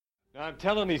Now, I'm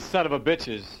telling these son of a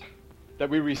bitches that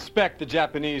we respect the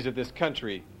Japanese of this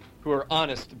country who are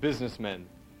honest businessmen.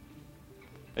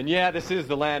 And yeah, this is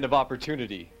the land of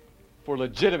opportunity for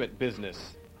legitimate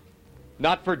business,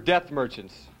 not for death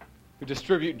merchants who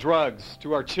distribute drugs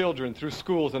to our children through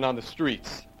schools and on the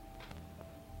streets.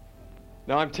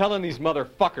 Now, I'm telling these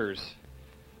motherfuckers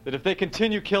that if they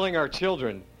continue killing our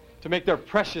children to make their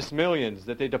precious millions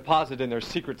that they deposit in their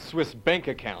secret Swiss bank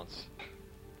accounts,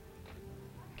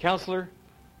 Counselor,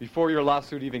 before your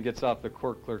lawsuit even gets off the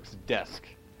court clerk's desk,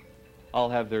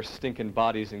 I'll have their stinking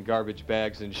bodies in garbage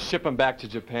bags and ship them back to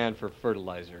Japan for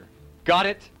fertilizer. Got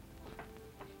it?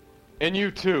 And you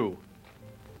too.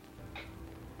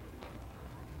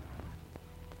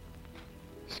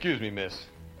 Excuse me, miss.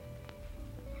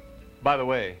 By the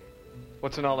way,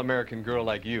 what's an all-American girl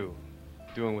like you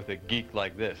doing with a geek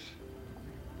like this?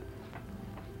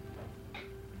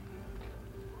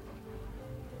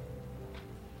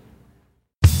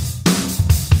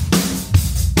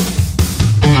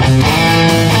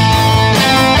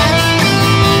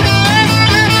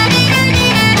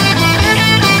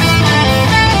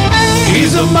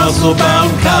 He's a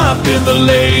muscle-bound cop in the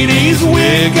ladies'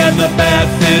 wig and the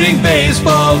bad-fitting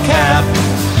baseball cap.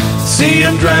 See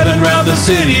him driving around the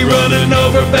city, running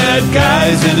over bad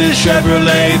guys in his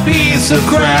Chevrolet piece of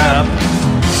crap.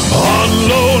 On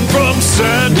loan from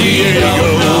San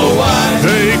Diego,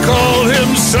 they call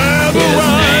him Samurai. His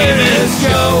name is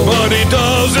Joe, but he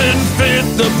doesn't fit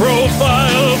the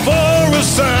profile for a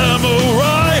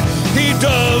samurai. He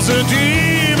doesn't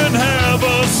even have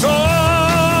a sword.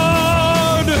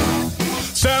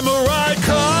 Samurai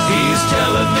Cop. He's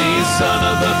telling these son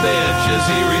of a bitches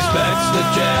he respects the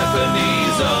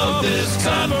Japanese of this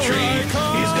country.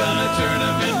 He's gonna turn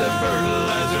them into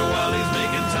fertilizer while he's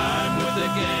making time with the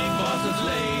gang boss's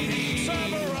lady.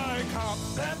 Samurai Cop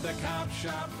at the cop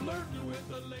shop flirting with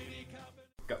the lady cop.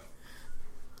 Go.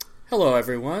 Hello,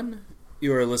 everyone.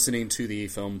 You are listening to the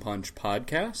Film Punch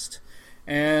podcast.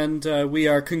 And we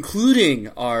are concluding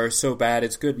our So Bad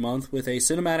It's Good month with a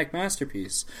cinematic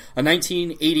masterpiece. A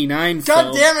 1989 film.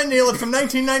 God damn it, Neil, it's from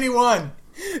 1991.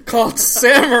 Called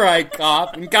Samurai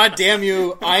Cop. And goddamn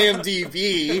you,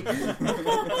 IMDb.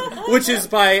 Which is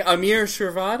by Amir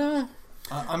Shervada?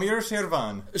 Amir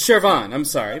Shervan. Shervan, I'm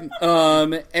sorry.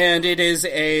 And it is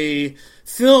a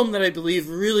film that I believe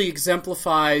really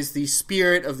exemplifies the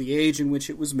spirit of the age in which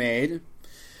it was made.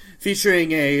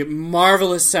 Featuring a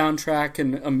marvelous soundtrack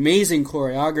and amazing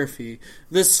choreography,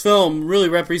 this film really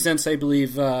represents, I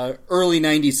believe, early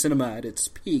 90s cinema at its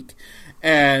peak.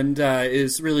 And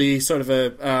is really sort of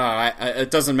it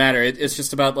doesn't matter. It's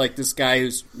just about like this guy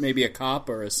who's maybe a cop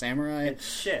or a samurai.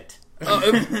 It's shit.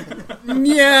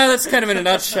 Yeah, that's kind of in a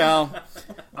nutshell.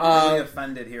 I'm really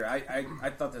offended here. I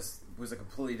thought this was a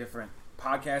completely different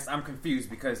podcast. I'm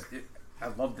confused because I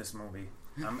love this movie.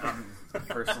 I'm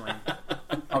personally.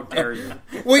 How dare you?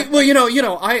 Well, you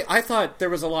know. I thought there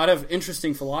was a lot of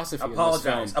interesting philosophy. Apologize.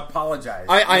 In this film. Apologize.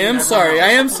 I am sorry.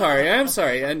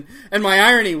 And my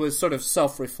irony was sort of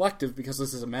self-reflective because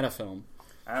this is a meta film.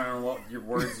 I don't know what your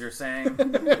words you're saying.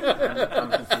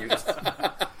 I'm confused.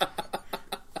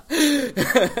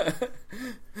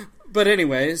 But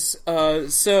anyways,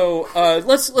 so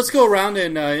let's go around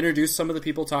and introduce some of the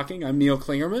people talking. I'm Neil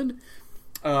Klingerman.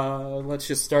 Let's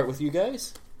just start with you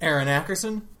guys. Aaron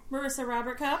Ackerson. Marissa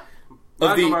Robert Cup.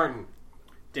 Michael Martin.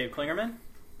 Dave Klingerman.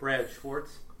 Brad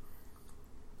Schwartz.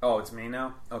 Oh, it's me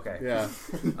now? Okay. Yeah.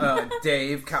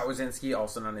 Dave Kotwazinski,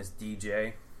 also known as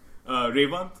DJ.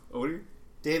 Rayvant, over.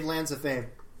 Dave Lanza-Fame.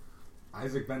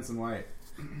 Isaac Benson White.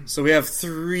 So we have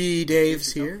 3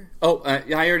 Daves here. Oh,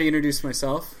 I already introduced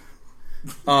myself.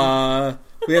 We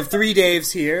have 3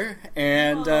 Daves here,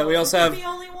 and we also have the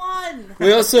only one.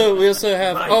 We also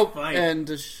have Fine.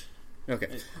 And okay,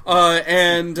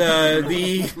 and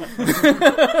the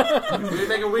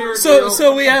Make a weird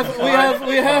so we have Aaron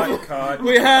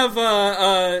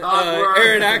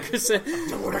Ackerson.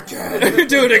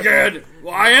 Do it again.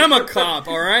 Well, I am a cop,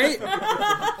 all right.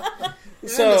 I'm a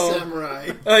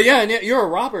samurai. Yeah, and you're a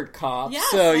Robert Cop, Yes,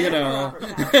 so I you am know.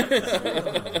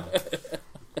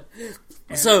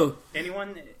 So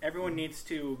everyone needs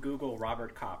to Google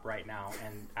Robert Cop right now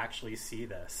and actually see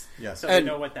this. Yes. So they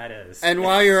know what that is. And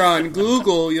while you're on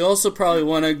Google, you also probably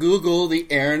want to Google the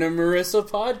Aaron and Marissa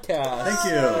podcast. Thank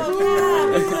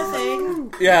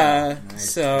you. Yeah.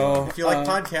 Nice. So if you like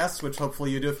podcasts, which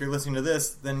hopefully you do if you're listening to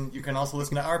this, then you can also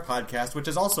listen to our podcast, which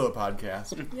is also a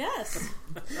podcast. Yes.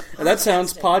 That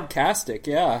sounds podcastic,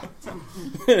 yeah.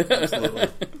 Absolutely.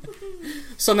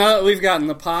 So now that we've gotten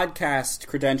the podcast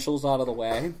credentials out of the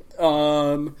way,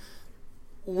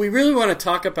 we really want to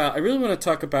talk about. I really want to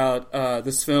talk about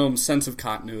this film's sense of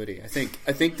continuity. I think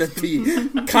that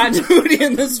the continuity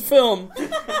in this film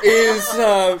is,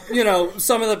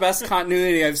 some of the best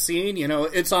continuity I've seen. You know,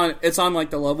 it's on like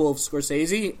the level of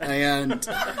Scorsese, and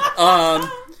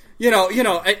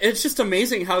it's just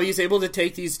amazing how he's able to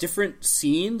take these different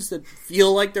scenes that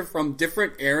feel like they're from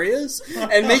different areas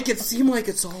and make it seem like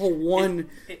it's all one.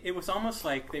 It was almost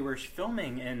like they were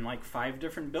filming in like 5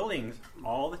 different buildings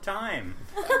all the time.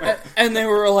 And they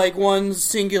were like one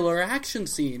singular action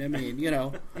scene. I mean,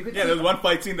 Yeah, there was one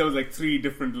fight scene that was like 3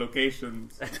 different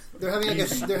locations. They're having like a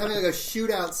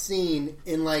shootout scene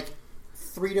in like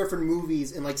 3 different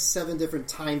movies in like 7 different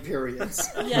time periods.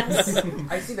 Yes.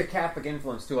 I see the Catholic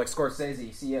influence too, like Scorsese.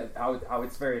 You see how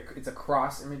it's a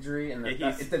cross imagery, and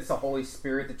it's the Holy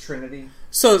Spirit, the Trinity.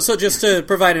 So just to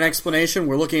provide an explanation,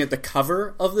 we're looking at the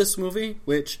cover of this movie,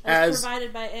 which has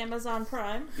provided by Amazon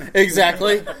Prime.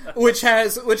 Exactly, which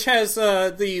has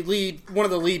the lead, one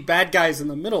of the lead bad guys in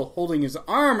the middle, holding his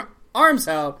arms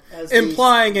out,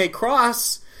 implying a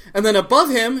cross. And then above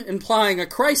him, implying a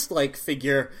Christ-like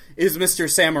figure, is Mr.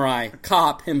 Samurai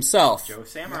Cop himself. Joe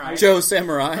Samurai. Joe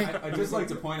Samurai. I'd just like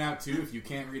to point out, too, if you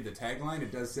can't read the tagline,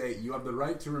 it does say, "You have the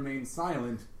right to remain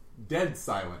silent, dead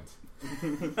silent."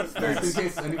 Just in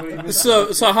case anybody missed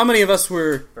that. So how many of us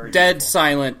were dead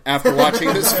silent after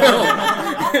watching this film?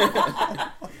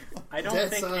 I don't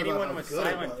think anyone was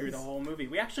silent through the whole movie.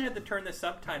 We actually had to turn the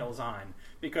subtitles on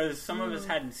because some of us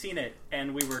hadn't seen it,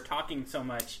 and we were talking so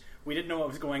much we didn't know what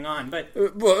was going on. But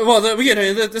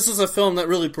this is a film that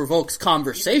really provokes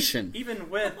conversation.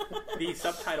 Even with the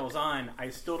subtitles on,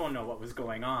 I still don't know what was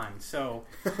going on. So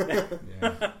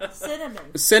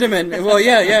Cinnamon. Well,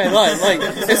 yeah. Like,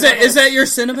 is that your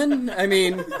cinnamon? I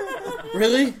mean,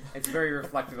 really? It's very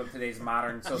reflective of today's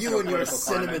modern social. You and your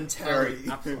cinnamon-tality.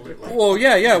 Absolutely. Well,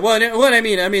 yeah. What I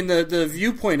mean, the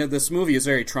viewpoint of this movie is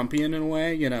very Trumpian in a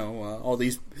way. You know,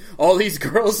 all these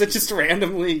girls that just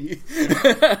randomly.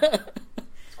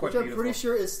 Which I'm pretty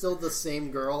sure is still the same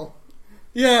girl.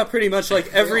 Yeah, pretty much.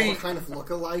 Like every they all kind of look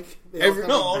alike.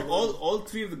 All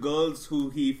 3 of the girls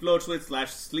who he flirts with /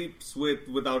 sleeps with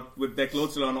their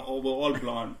clothes still on were all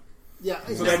blonde. Yeah,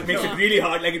 so that makes it really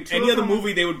hard. Like in any other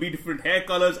movie, they would be different hair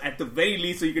colors at the very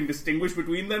least, so you can distinguish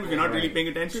between them if you're not really paying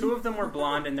attention. 2 of them were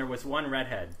blonde, and there was 1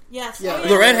 redhead. Yes,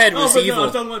 the redhead was evil. No, I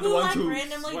was talking about the ones who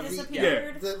randomly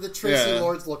disappeared. The Tracy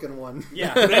Lords looking one.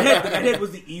 Yeah, the redhead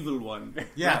was the evil one.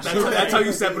 Yeah, that's how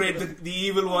you separate the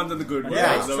evil ones and the good ones.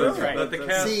 Yeah, that's right. But the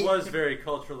cast was very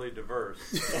culturally diverse.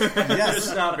 Yes.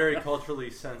 Just not very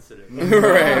culturally sensitive.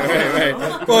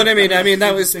 Right. Well, I mean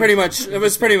that was pretty much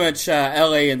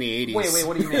L.A. in the 80s. Wait,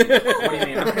 what do you mean? What do you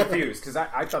mean? I'm confused because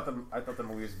I thought the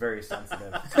movie was very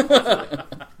sensitive.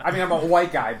 I mean, I'm a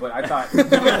white guy, but I thought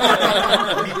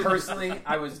me personally,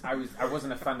 I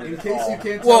wasn't offended. In at case all. you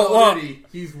can't tell already,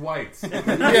 he's white.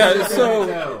 Yeah,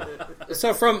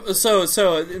 so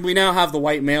we now have the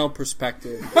white male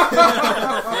perspective.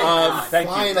 Thank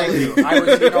you. I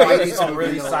was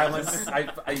really silent.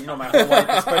 My whole life,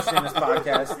 especially in this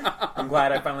podcast, I'm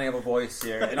glad I finally have a voice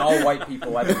here, and all white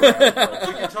people everywhere.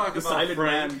 We can talk about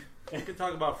Frank. We can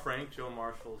talk about Frank, Joe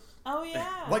Marshall's. Oh yeah.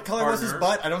 What color was his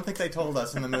butt? I don't think they told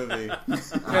us in the movie.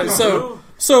 So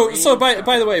by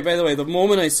the way, the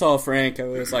moment I saw Frank, I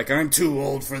was like, I'm too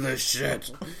old for this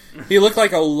shit. He looked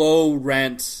like a low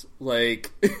rent,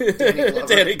 like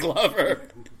Danny Glover.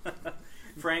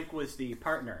 Frank was the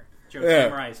partner, Joe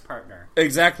Samurai's partner.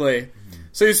 Exactly.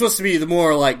 So you're supposed to be the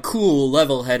more like cool,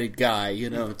 level-headed guy, to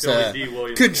Billy D.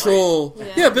 Williams control.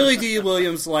 Light. Yeah, Billy D.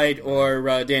 Williams light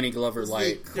or Danny Glover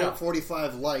light. The Colt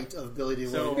 45 light of Billy D.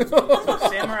 So Williams.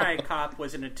 Samurai Cop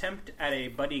was an attempt at a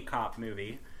buddy cop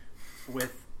movie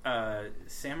with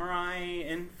samurai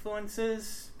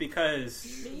influences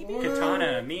because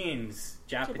katana means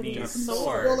Japanese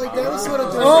sword. Well, like, that was sort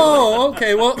of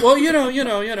okay.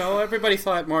 Well, everybody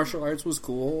thought martial arts was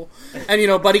cool,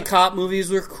 and buddy cop movies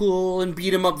were cool, and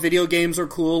beat 'em up video games were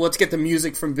cool. Let's get the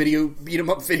music from beat 'em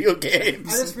up video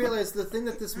games. I just realized the thing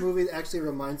that this movie actually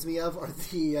reminds me of are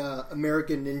the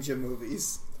American Ninja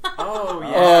movies. Oh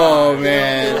yeah! Oh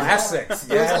man! Classics.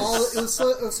 Yes. It was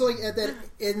so like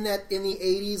in the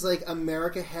 80s, like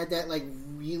America had that like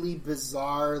really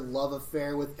bizarre love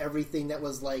affair with everything that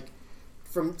was like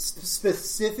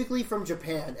specifically from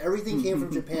Japan. Everything came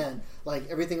from Japan. Like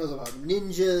everything was about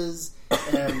ninjas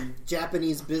and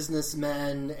Japanese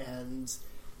businessmen and.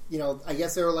 I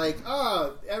guess they were like,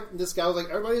 this guy was like,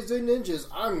 everybody's doing ninjas.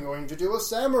 I'm going to do a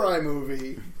samurai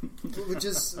movie. Which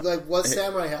is, like, what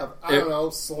samurai have? I don't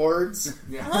know, swords?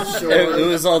 Yeah. Sure. It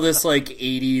was all this, like,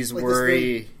 80s like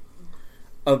worry.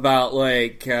 about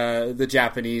like the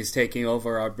Japanese taking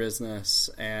over our business,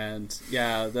 and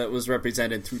yeah, that was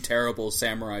represented through terrible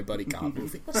samurai buddy cop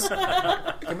movies.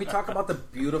 Can we talk about the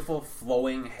beautiful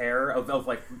flowing hair of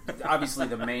like obviously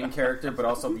the main character, but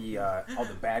also the all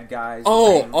the bad guys?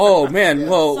 Oh man! Yeah.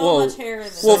 Well, much hair in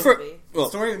this movie.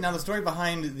 The story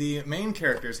behind the main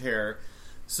character's hair.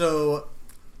 So,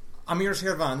 Amir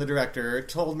Shervan, the director,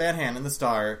 told Matt Hannon, the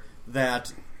star,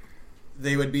 that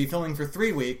they would be filming for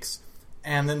 3 weeks,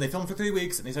 and then they filmed for 3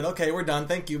 weeks, and he said, "Okay, we're done.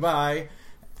 Thank you. Bye."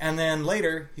 And then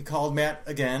later, he called Matt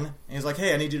again, and he's like,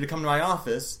 "Hey, I need you to come to my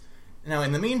office." Now,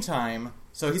 in the meantime,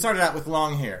 so he started out with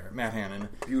long hair, Matt Hannon.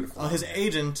 Beautiful. His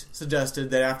agent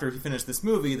suggested that after he finished this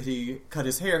movie, that he cut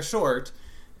his hair short.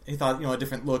 He thought, a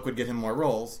different look would get him more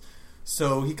roles.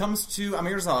 So he comes to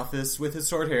Amir's office with his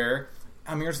short hair.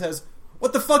 Amir says,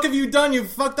 "What the fuck have you done? You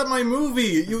fucked up my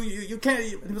movie. You can't."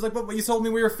 He was like, "But you told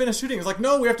me we were finished shooting." He was like,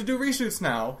 "No, we have to do reshoots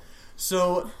now."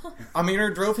 So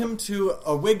Amir drove him to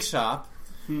a wig shop,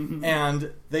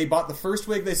 and they bought the first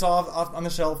wig they saw off on the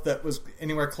shelf that was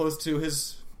anywhere close to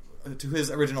his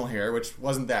original hair, which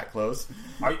wasn't that close.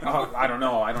 I don't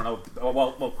know.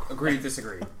 Well, agree to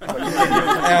disagree. And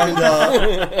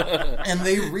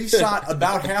they reshot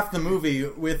about half the movie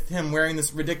with him wearing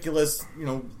this ridiculous,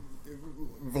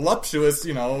 voluptuous,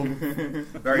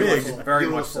 very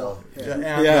much so. And,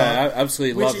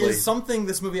 absolutely which lovely. is something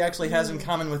this movie actually has in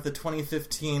common with the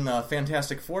 2015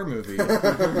 Fantastic Four movie.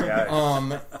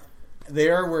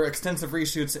 There were extensive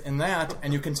reshoots in that,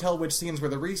 and you can tell which scenes were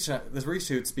the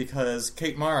reshoots because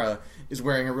Kate Mara is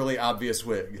wearing a really obvious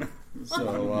wig.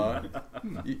 So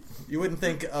you wouldn't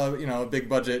think a big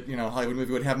budget Hollywood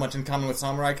movie would have much in common with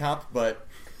Samurai Cop, but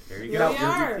there you go.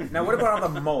 Now, what about all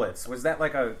the mullets? Was that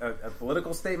like a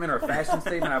political statement or a fashion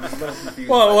statement? I was a little confused.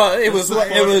 Well, it was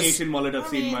Asian mullet I've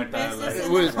seen in my entire life. It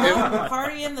was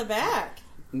party in the back.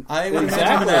 I would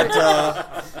imagine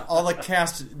that all the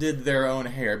cast did their own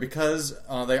hair because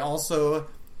they also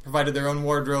provided their own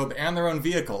wardrobe and their own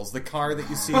vehicles. The car that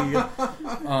you see,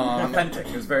 authentic.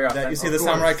 It was very authentic. That you see the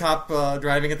samurai cop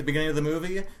driving at the beginning of the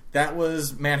movie. That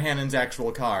was Matt Hannon's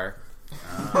actual car.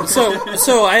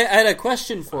 So I had a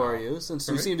question for you, since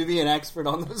you seem to be an expert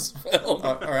on this film.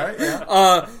 All right,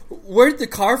 yeah. Where'd the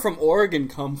car from Oregon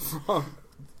come from?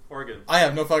 Oregon. I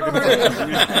have no fucking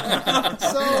idea.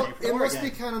 So it must be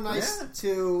kind of nice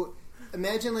to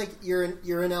imagine, like you're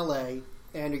in LA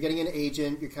and you're getting an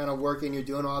agent. You're kind of working. You're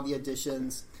doing all the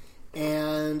auditions,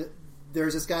 and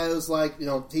there's this guy who's like,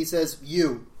 he says,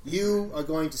 "You are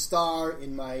going to star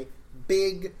in my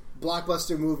big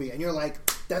blockbuster movie," and you're like,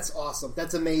 "That's awesome.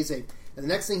 That's amazing." And the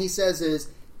next thing he says is,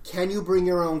 "Can you bring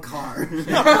your own car?"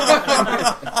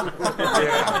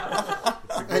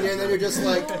 And then you're just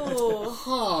like,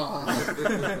 huh.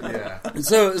 Yeah.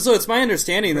 So it's my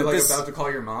understanding that You're this about to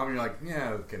call your mom, and you're like,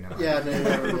 yeah, okay, no. Yeah,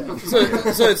 no. So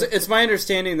it's my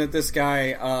understanding that this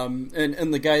guy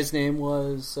and the guy's name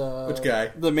was which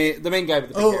guy? The main guy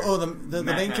with the big hair. The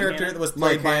main character that was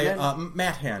played by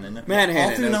Matt Hannon. Matt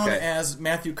Hannon, also known okay. as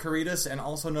Matthew Caritas and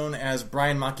also known as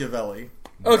Brian Machiavelli.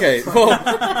 Okay, well,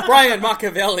 Brian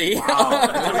Machiavelli. Wow,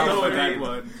 I don't know what that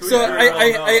one. So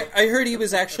I heard he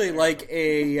was actually like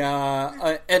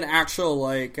an actual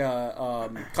like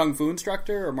kung fu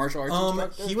instructor or martial arts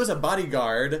instructor. He was a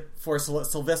bodyguard for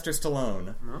Sylvester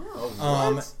Stallone.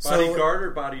 Bodyguard or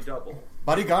body double?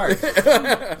 Bodyguard.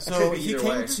 So he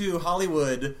came way. to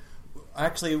Hollywood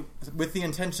actually with the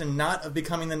intention not of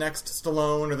becoming the next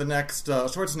Stallone or the next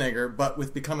Schwarzenegger, but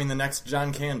with becoming the next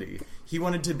John Candy. He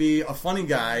wanted to be a funny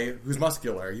guy who's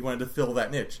muscular. He wanted to fill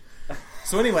that niche.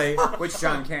 So anyway... Which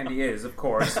John Candy is, of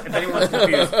course. If anyone's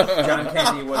confused, John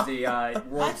Candy was the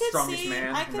world's strongest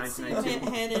man I in could see 1992.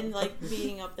 Matt Hannon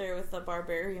being up there with the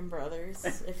Barbarian Brothers,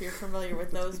 if you're familiar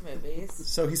with those movies.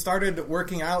 So he started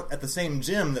working out at the same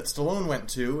gym that Stallone went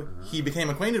to. He became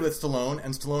acquainted with Stallone,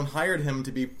 and Stallone hired him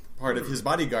to be part of his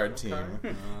bodyguard team.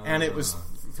 And it was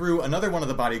through another one of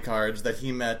the bodyguards that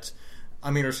he met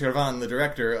Amir Shervan, the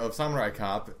director of Samurai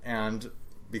Cop, and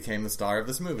became the star of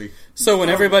this movie. So when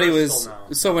everybody was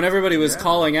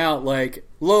calling out like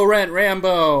low rent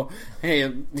Rambo,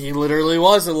 hey, he literally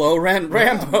was a low rent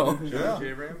Rambo. Yeah.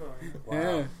 J. Rambo.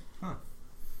 Wow. Yeah.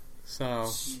 So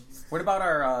What about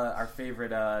our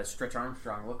favorite Stretch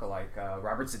Armstrong lookalike,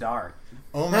 Robert Z'Dar?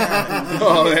 Oh man.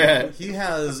 Oh, man. He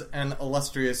has an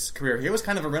illustrious career. He was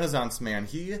kind of a Renaissance man.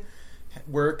 He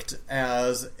worked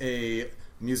as a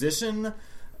musician,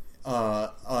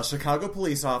 a Chicago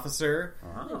police officer,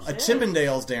 a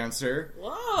Chippendales dancer,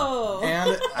 Whoa!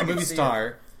 and a movie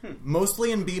star.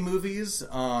 Mostly in B movies.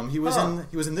 He was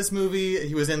in this movie.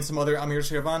 He was in some other Amir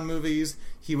Shervan movies.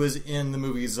 He was in the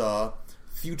movies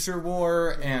Future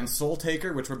War and Soul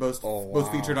Taker, which were both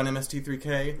featured on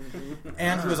MST3K.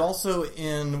 And he was also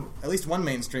in at least one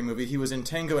mainstream movie. He was in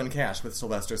Tango and Cash with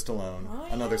Sylvester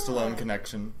Stallone. Another Stallone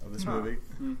connection of this movie.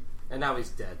 And now he's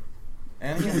dead.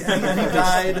 And he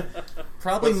died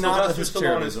probably not of his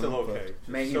Stallone is charitism. still okay.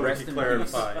 May he So rest we in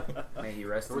clarify. peace. May he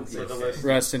rest in For the peace. list.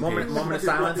 Rest in Moment peace. of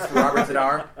silence for Robert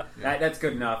Zadar. That's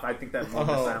good enough. I think that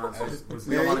moment of silence was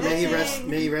May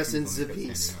he rest in the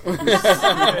peace.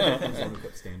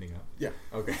 Standing up. Yeah.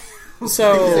 Okay.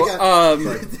 So,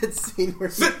 that scene where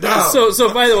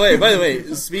so by the way,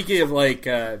 speaking of like,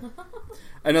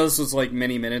 I know this was like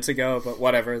many minutes ago, but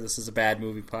whatever. This is a bad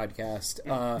movie podcast.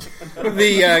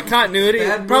 The continuity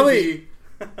Bad probably. movie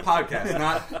podcast,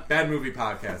 not bad movie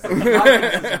podcast. The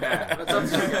podcast is bad.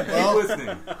 Keep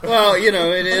listening. Well,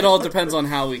 it all depends on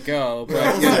how we go.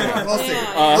 But, We'll see.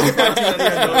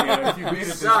 If you made it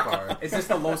this far. Is this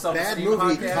the low Bad self-esteem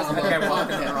movie, podcast? I think I'm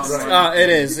walking in the wrong Right. way. it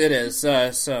is.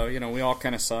 So we all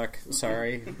kind of suck.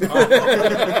 Sorry.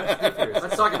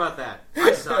 Let's talk about that.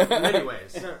 I suck in many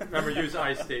ways. Remember, use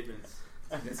I statements.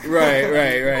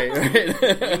 Right.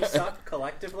 We suck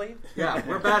collectively. Yeah,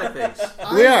 we're bad at things.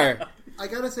 We are. I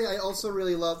gotta say, I also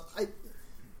really love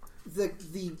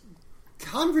the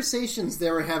conversations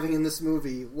they were having in this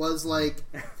movie. Was like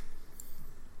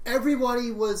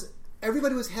everybody was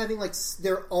having like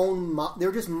their own. They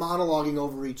were just monologuing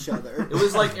over each other. It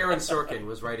was like Aaron Sorkin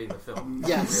was writing the film.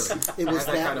 Yes, Really. it was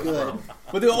Had that kind of good. flow.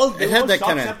 But they all had that shot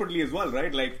kinda- separately as well,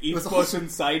 right? Like each was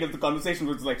person's side of the conversation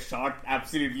was like shot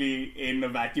absolutely in a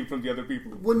vacuum from the other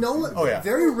people. Well, no one. Oh, yeah.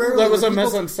 Very rarely. That was a when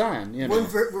people- mise en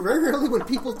scène. Very rarely when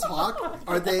people talk,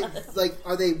 are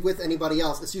they with anybody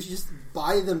else? It's usually just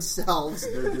by themselves,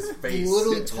 They're just face.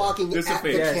 literally talking Just a at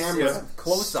the face. camera,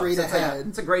 Close-ups. straight That's ahead.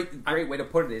 It's a great way to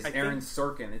put it. Is I think- Aaron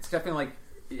Sorkin? It's definitely like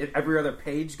every other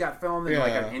page got filmed, and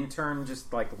like Yeah. an intern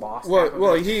just like lost. half of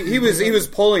Well, it. he was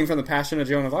pulling from the Passion of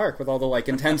Joan of Arc with all the like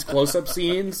intense close-up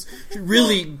scenes,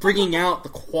 really bringing out the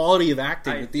quality of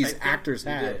acting that these think actors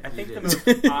had. I think You the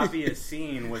did. most obvious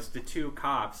scene was the two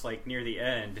cops, like near the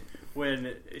end,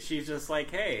 when she's just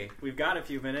like, "Hey, we've got a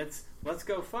few minutes. Let's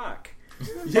go fuck."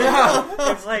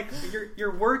 Yeah. It's like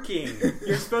you're working.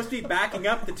 You're supposed to be backing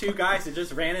up the two guys that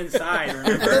just ran inside. But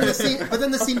then Remember?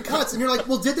 the scene cuts, and you're like,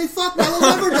 "Well, did they fuck? Now we'll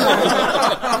never know."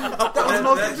 That was the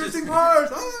most That's interesting just- part.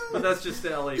 But that's just the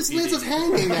LAPD. This leaves us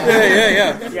hanging now.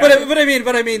 Yeah.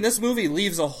 But I mean, this movie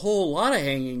leaves a whole lot of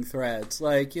hanging threads.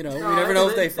 Like, we never know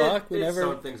if they fuck. We never.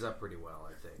 sewed things up pretty well,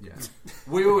 I think. Yeah.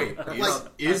 Wait. Like-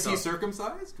 Is he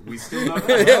circumcised? We still don't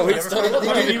know. Yeah, we still.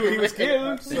 He was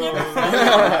killed. We So. never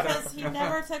found because he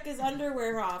never took his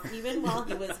underwear off, even while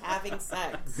he was having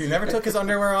sex. He never took his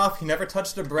underwear off. He never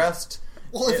touched a breast.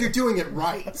 Well, if you're doing it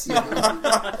right,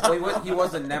 Well, he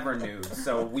was a never nude,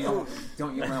 so we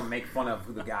don't make fun of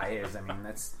who the guy is. I mean,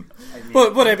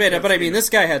 But I mean, this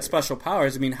guy had special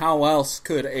powers. I mean, how else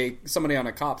could somebody on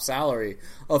a cop salary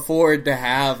afford to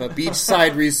have a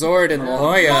beachside resort in La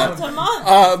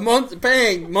Jolla,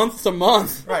 month to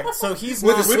month, Right. So he's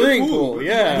with not a swimming pool?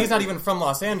 Yeah, He's not even from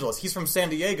Los Angeles. He's from San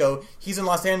Diego. He's in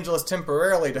Los Angeles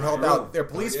temporarily to help out their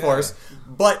police force.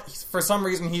 But for some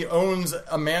reason, he owns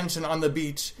a mansion on the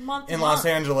beach Month to in Los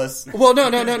month. Angeles. Well, no.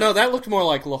 That looked more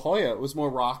like La Jolla. It was more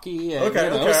rocky. And,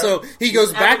 Okay. So he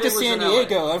goes back to Everything San was in LA.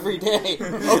 Diego every day.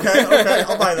 Okay,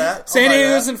 I'll buy that. San I'll buy Diego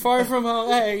that. isn't far from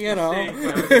LA,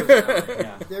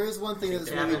 Yeah. there is one thing that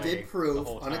this movie did prove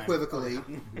unequivocally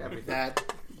that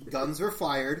guns were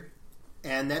fired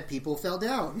and that people fell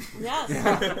down. Yes.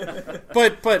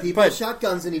 But People shot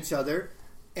guns in each other,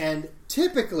 and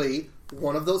typically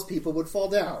one of those people would fall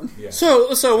down. Yeah. So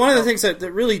one of the things that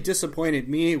really disappointed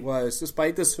me was,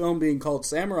 despite this film being called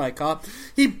Samurai Cop,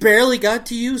 he barely got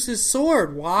to use his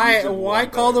sword. Why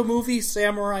call the movie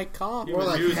Samurai Cop? He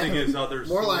was using his other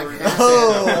More like sword.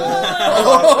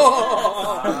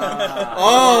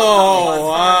 Oh,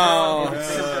 wow.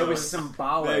 it was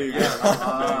symbolic.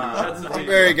 That's the big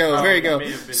Very go. may have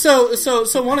been- So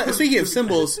speaking of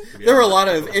symbols, there were a lot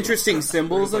of interesting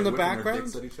symbols in the Whipping their background.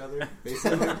 dicks at each other,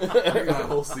 basically. That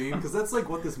whole scene, because that's like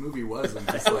what this movie was, and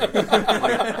just like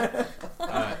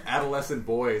adolescent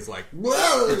boys, like So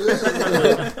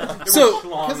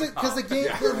Because the game,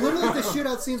 literally the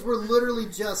shootout scenes were literally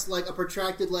just like a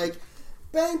protracted like,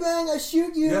 bang bang, I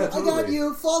shoot you, Yeah, I got totally.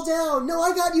 you, fall down, no,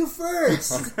 I got you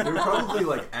first. they were probably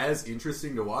like as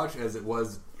interesting to watch as it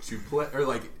was to play, or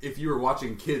like if you were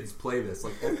watching kids play this,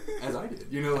 like as I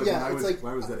did, like Yeah, when it's like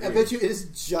I was that I age. bet you it is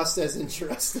just as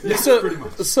interesting. Yeah, So, pretty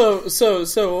much.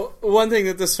 so one thing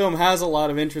that this film has a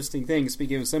lot of interesting things,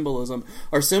 speaking of symbolism,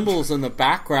 are symbols in the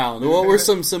background. What were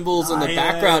some symbols in the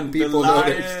background people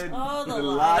noticed? Oh, Oh, the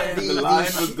lion. lion. The lion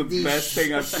was the best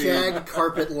thing I've seen. Shag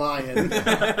carpet lion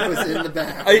was in the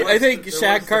back. I think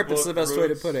shag carpet's the best way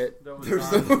to put it.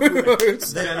 There's no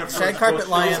roots. The shag carpet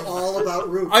lion. It's all about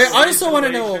roots. I also want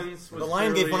to know. The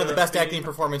lion gave one of the best acting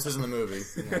performances in the movie.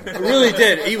 It really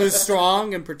did. He was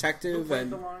strong and protective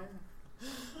and.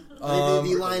 The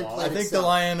lion I played think itself. the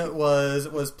lion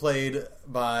was played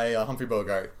by Humphrey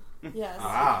Bogart. Yes.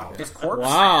 Wow. His corpse.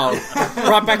 Wow.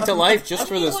 Brought back to life just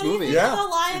for this What do you movie. think Yeah. the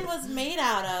lion was made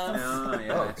out of?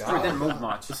 It's true. It didn't move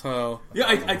much. So. Yeah,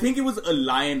 I think it was a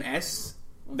lioness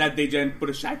that they then put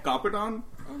a shag carpet on.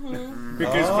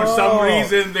 Because for some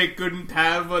reason they couldn't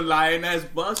have a lioness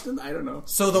bust, and I don't know.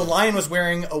 So the lion was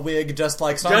wearing a wig just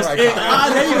like Just Samurai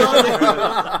there you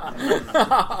go.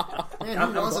 Man,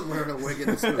 who wasn't wearing a wig in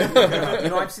this movie?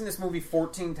 I've seen this movie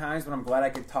 14 times, but I'm glad I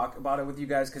could talk about it with you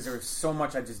guys because there was so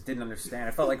much I just didn't understand.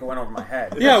 I felt like it went over my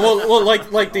head. Yeah, well,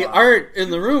 like the art in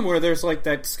the room where there's like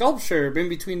that sculpture in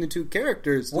between the two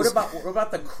characters. What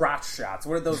about the crotch shots?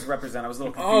 What did those represent? I was a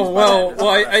little confused. Oh well,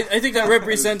 I think that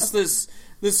represents this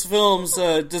film's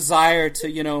desire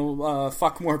to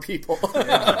fuck more people.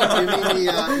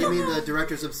 You mean the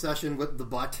director's obsession with the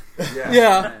butt?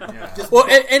 Yeah. Well,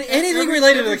 and anything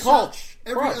related to the shot- crotch.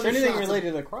 every Crotch. other Anything shot's related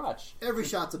to the crotch. Every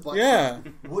shot's a butt. Yeah.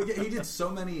 Well, yeah, he did so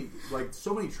many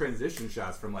transition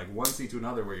shots from like one scene to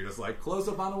another where you're just like close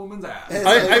up on a woman's ass.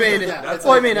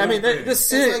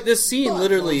 This scene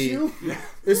literally, won't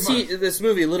this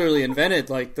movie literally invented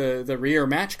like the rear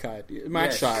match shot.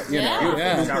 Shot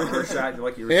first shot,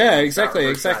 like you were Yeah, saying.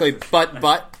 exactly.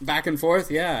 Butt, back and forth.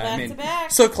 Yeah, Back to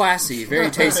back. so classy, very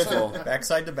tasteful.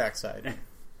 Backside to backside.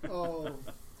 Oh.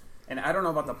 And I don't know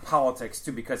about the politics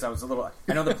too, because I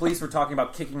know the police were talking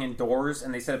about kicking in doors,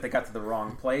 and they said if they got to the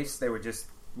wrong place, they would just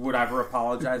would ever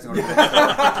apologize. In order to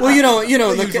Well, in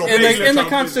the Trump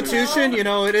Constitution,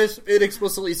 it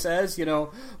explicitly says,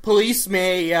 police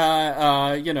may,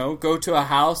 go to a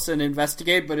house and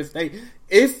investigate, but if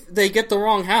they get the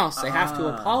wrong house, they have to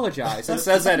apologize. It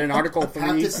says that in Article 3,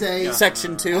 Have to say,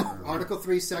 Section 2. Article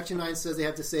 3, Section 9 says they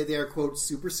have to say they are, quote,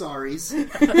 super sorries.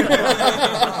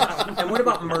 And what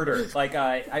about murder? Like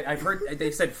I've heard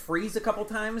they said freeze a couple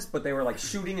times, but they were like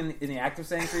shooting in the act of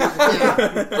saying freeze.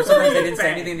 Or sometimes they didn't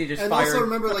say anything; they just And fired. also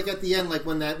remember, like at the end, like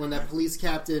when that police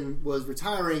captain was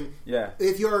retiring. Yeah.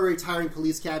 If you're a retiring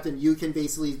police captain, you can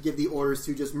basically give the orders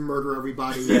to just murder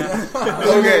everybody. Yeah.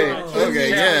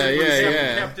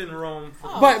 Captain Rome.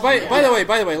 By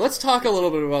the way, let's talk a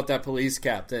little bit about that police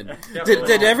captain. Could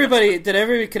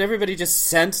everybody just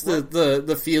sense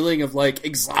the feeling of like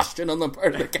exhaustion on the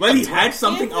part of the captain? Well, he had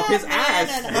something up his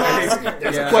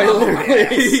ass. Quite literally.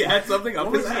 He had something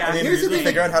up his ass. And Here's the they thing.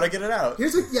 figure out how to get it out.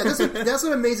 That's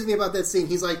what amazes me about that scene.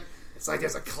 He's like, it's like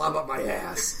there's a club up my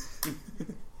ass.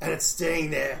 And it's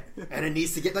staying there, and it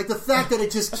needs to get the fact that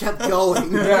it just kept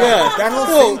going. That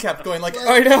whole scene kept going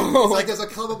I know. It's like there's a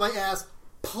club up my ass.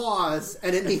 Pause,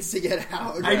 and it needs to get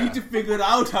out. I need to figure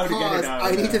out how to get it out.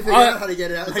 I need to figure out how to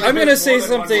get it out. I'm going to say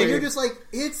something. You're just like,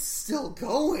 it's still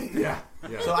going. Yeah.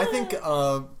 So I think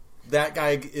that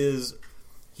guy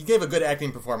he gave a good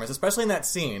acting performance, especially in that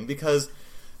scene, because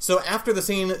so after the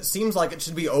scene seems like it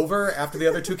should be over after the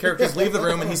other two characters leave the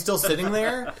room and he's still sitting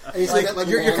there.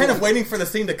 You're kind of waiting for the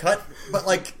scene to cut, but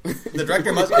the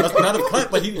director must not have cut,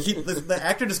 but the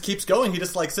actor just keeps going. He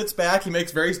just sits back. He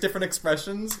makes very different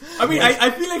expressions. I mean,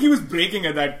 I feel like he was breaking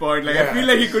at that point. I feel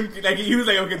like he couldn't. He was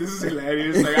like, okay, this is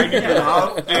hilarious. I need to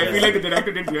laugh. And I feel like the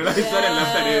director didn't realize that and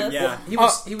left that in. Yeah,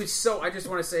 he was so. I just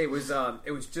want to say it was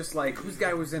just like whose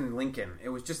guy was in Lincoln. It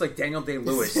was just like Daniel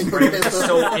Day-Lewis. He was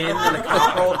so in the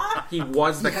cop role. He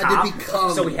was the cop,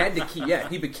 so he had to keep. Yeah,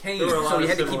 he became. So he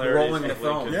had to keep rolling the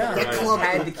film. Yeah, that club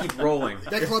had to keep rolling.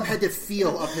 That club had to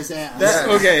feel up his ass.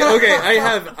 Okay.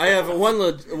 I have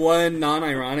one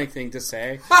non-ironic thing to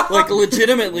say.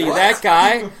 Legitimately, that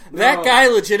guy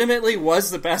legitimately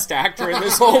was the best actor in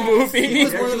this whole movie. He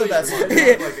was one of the best.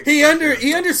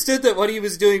 He understood that what he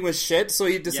was doing was shit, so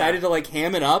he decided to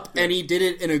ham it up, and he did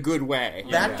it in a good way.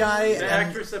 That guy. The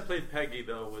actress that played Peggy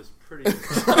though was pretty.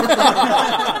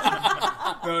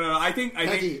 No, I think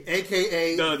Peggy,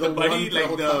 aka the buddy,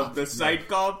 the side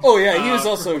cop. Oh yeah, he was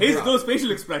also those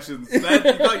facial expressions. That,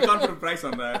 you can't put a price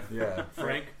on that. Yeah,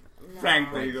 Frank,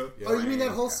 there you go. Oh, you mean that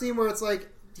whole scene where it's like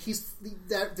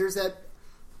there's that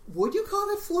would you call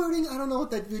that flirting? I don't know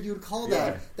what you would call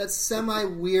that. That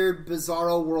semi-weird,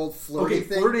 bizarro world flirty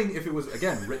thing. Flirting if it was,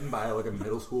 again, written by like a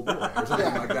middle school boy or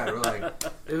something like that. Or like,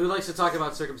 who likes to talk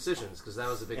about circumcisions? Because that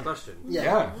was a big question.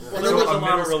 Yeah. And then there's a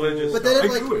lot of religious. But then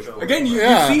again, you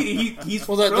see, he's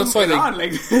that's why Iran,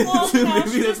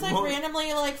 She just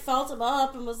randomly felt him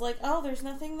up and was like, "Oh, there's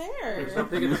nothing there."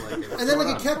 And then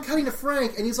it kept cutting to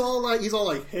Frank, and he's all like,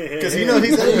 because he's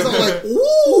all like,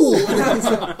 ooh.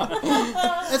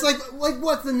 It's like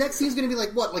what? The next scene's going to be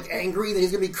like angry? Then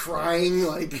he's going to be crying.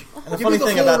 Like, and the funny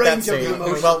thing about that scene,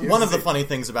 one of the funny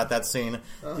things about that scene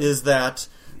is that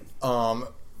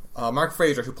Mark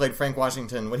Fraser, who played Frank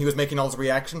Washington, when he was making all his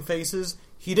reaction faces,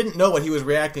 he didn't know what he was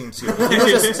reacting to.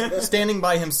 He was just standing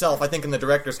by himself, I think, in the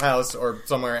director's house or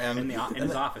somewhere, and in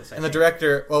his office. And the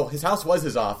director, his house was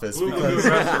his office. Blue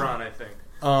restaurant, I think.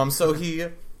 So he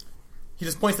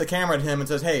just points the camera at him and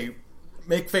says, "Hey,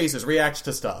 make faces, react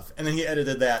to stuff," and then he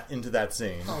edited that into that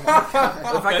scene.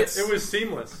 It was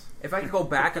seamless. If I could go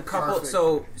back a couple,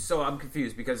 so I'm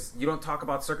confused because you don't talk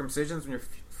about circumcisions when you're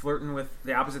flirting with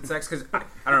the opposite sex. Because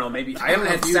I don't know, maybe I haven't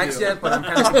had sex yet, but I'm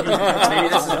kind of confused. Maybe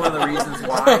this is one of the reasons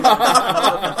why I'm a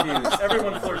little confused.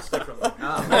 Everyone flirts differently. Okay.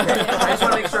 I just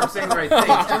want to make sure I'm saying the right thing.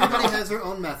 Everybody has their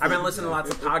own method. I've been listening to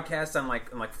lots of podcasts on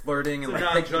like flirting and the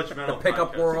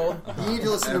pickup podcast. world. You need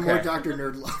to listen to more Dr.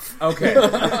 Nerdlove. Okay.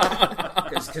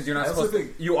 Because you're not supposed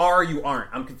to. You are or you aren't.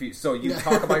 I'm confused. So you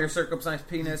talk about your circumcised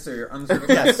penis or your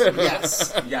uncircumcised?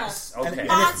 Yes. Okay.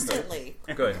 Constantly.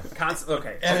 Good.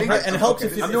 Okay. And it helps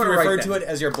if you refer to it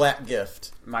as your black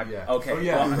gift. Okay. Oh,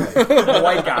 yeah. Well, I'm a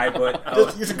white guy,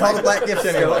 but you should call it a black gift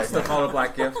anyway. Still call it a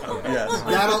black gift. Okay. Yes.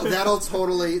 That'll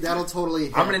totally.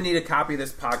 Hit. I'm gonna need a copy of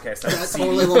this podcast. That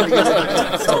totally will be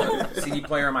good. CD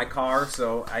player in my car,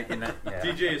 so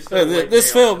DJ is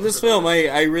still this film,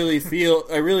 I really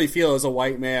feel as a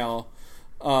white male.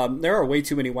 There are way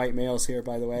too many white males here,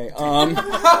 by the way.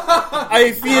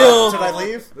 I feel. Should I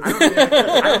leave? I don't think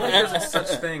there's a such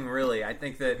thing, really. I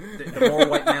think that the more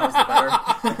white males, the better.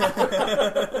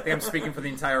 I think I'm speaking for the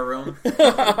entire room.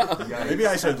 Maybe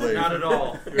I should leave. Not at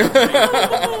all.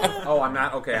 Oh, I'm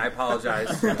not. Okay, I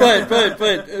apologize.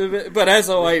 But as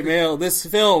a white male, this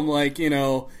film,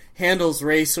 handles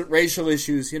racial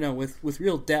issues, with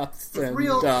real depth and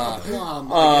real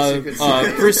aplomb, I guess you could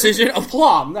say. Precision.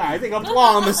 Aplomb. I think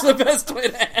aplomb is the best way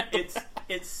to handle.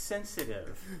 It's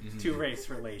sensitive to race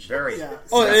relations. Very. Yeah.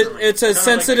 It's as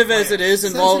sensitive as it is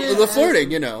involved with the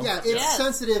flirting, Yeah, it's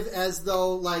sensitive as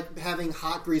though having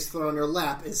hot grease thrown on your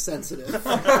lap is sensitive.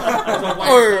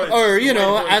 or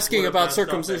asking about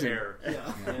circumcision.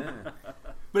 Yeah.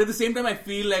 But at the same time, I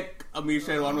feel like Amir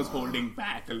Sherwan was holding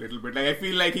back a little bit. I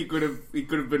feel like he could have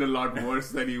been a lot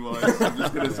worse than he was. I'm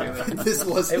just gonna say that. This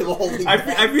was him holding I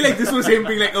back. feel like this was him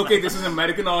being like, okay, this is an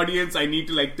American audience. I need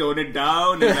to tone it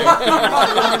down. And,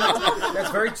 that's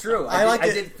very true. I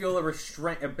did feel a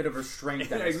bit of restraint.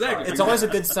 Exactly. It's always a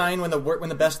good sign when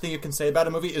the best thing you can say about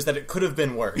a movie is that it could have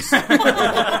been worse. God.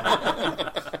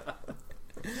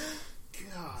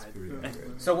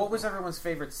 So, what was everyone's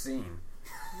favorite scene?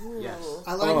 Yes.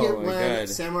 I like it when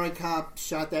Samurai Cop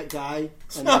shot that guy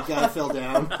and that guy fell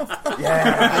down.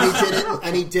 Yeah.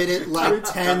 And he did it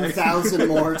 10,000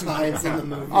 more times in the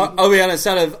movie. I'll be honest,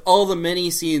 out of all the many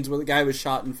scenes where the guy was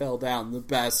shot and fell down, the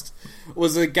best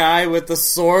was the guy with the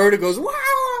sword who goes, wow, wow,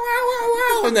 wow, wow,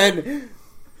 wow, and then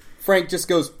Frank just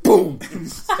goes, boom,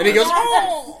 and he goes,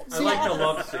 oh! I like the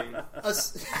love scene.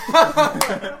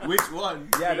 Which one?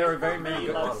 Yeah, there were very many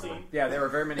good ones. Yeah, there were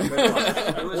very many good ones.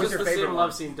 It was just the same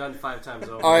love scene done 5 times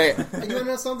over. All right. And you want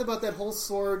to know something about that whole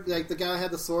sword? The guy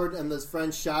had the sword and his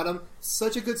friend shot him.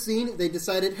 Such a good scene. They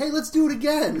decided, hey, let's do it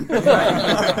again.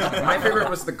 My favorite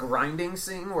was the grinding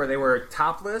scene where they were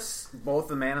topless, both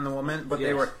the man and the woman, but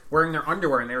they were wearing their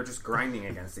underwear and they were just grinding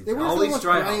against each other. Always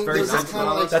grinding.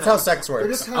 That's how sex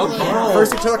works.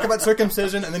 First you talk about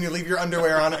circumcision and then you leave your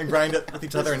underwear on and grind it with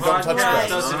each other and don't touch Podcast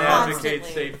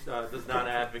breasts. does not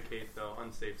advocate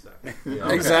unsafe sex.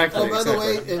 Exactly. Oh, by the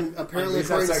way, and apparently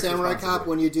according to Samurai Cop,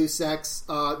 when you do sex,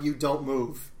 you don't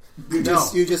move. You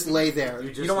just lay there.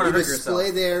 You don't want to hurt yourself. Lay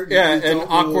there. And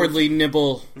awkwardly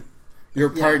nibble your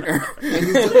partner. And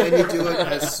you do it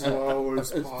as slow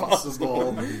as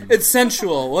possible. It's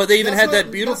sensual. Well, they even had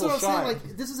that beautiful that's what shot. I'm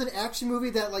saying. This is an action movie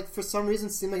that, for some reason,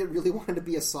 seemed like it really wanted to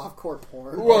be a softcore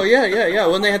porn. Well, yeah.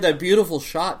 When they had that beautiful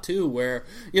shot too, where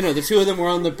the two of them were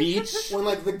on the beach. When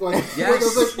when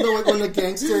the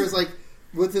gangster is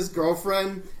with his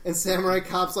girlfriend, and Samurai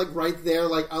Cop's like right there,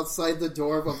 like outside the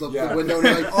door of the window. And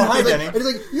he's like, "Oh, hi, Denny." And he's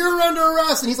like, "You're under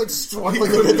arrest," and he's like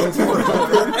struggling to get the door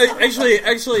open. Actually,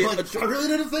 Like, I really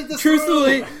didn't think this.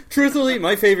 truthfully,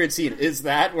 my favorite scene is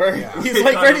that where he's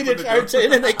like ready to charge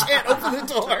in and they can't open the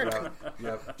door.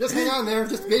 Yep. Just hang on there.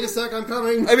 Just wait a sec. I'm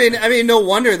coming. I mean, no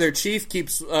wonder their chief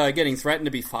keeps getting threatened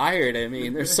to be fired. I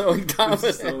mean, they're so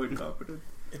incompetent.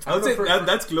 I would say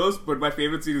that's close, but my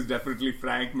favorite scene is definitely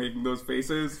Frank making those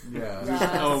faces.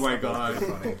 Yeah. Oh my god.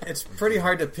 It's pretty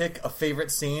hard to pick a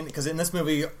favorite scene because in this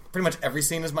movie, pretty much every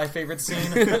scene is my favorite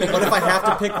scene. But if I have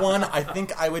to pick one, I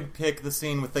think I would pick the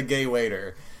scene with the gay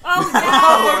waiter. Oh,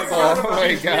 yeah. Oh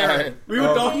my god. We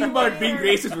were talking about being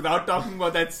racist without talking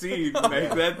about that scene.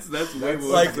 Like, that's way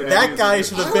more. Like, that guy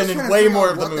should have been in way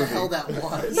more of the movie. What the hell that He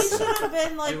was? should have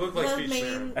been like He looked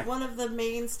like one of the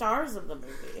main stars of the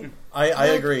movie. I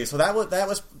agree. So that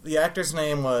was the actor's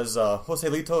name was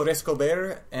Joselito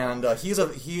Rescober, and he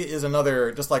is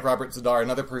another, just like Robert Zadar,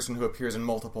 another person who appears in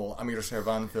multiple Amir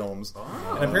Shervan films.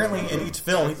 Oh. And apparently in each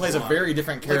film he plays a very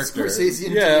different character. Like Scorsese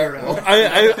and De Niro.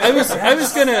 I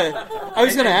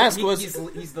was gonna ask,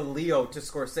 he's the Leo to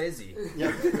Scorsese?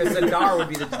 Because Zadar would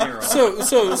be the De Niro.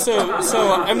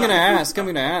 So I'm gonna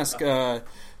ask.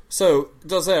 So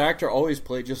does that actor always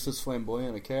play just as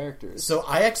flamboyant a character? So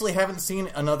I actually haven't seen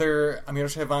another Amir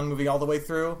Shervan movie all the way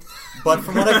through, but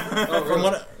from what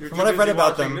I've read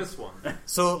about them, this one.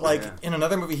 so like in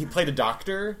another movie he played a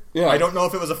doctor. Yeah. I don't know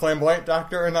if it was a flamboyant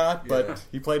doctor or not, but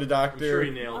he played a doctor. I'm sure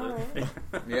he nailed it.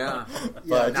 Yeah,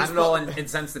 But not at all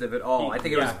insensitive at all. I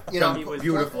think it was done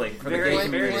beautifully for the gay very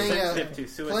community. sensitive to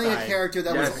suicide. Playing a character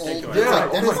that was old. Yeah. That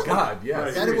Oh my god. Yeah.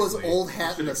 That it was seriously. old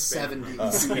hat in the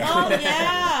 70s. Oh,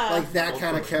 yeah. Like that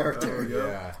kind of character.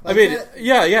 Yeah. I mean,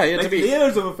 yeah. Like To be,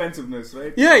 layers of offensiveness,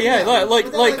 right? yeah. Like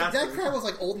that guy was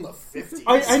like old in the 50s.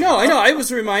 I know. I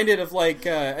was reminded of like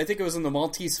I think it was in the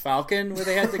Maltese Falcon where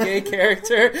they had the gay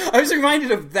character. I was reminded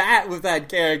of that with that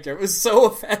character. It was so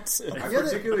offensive. I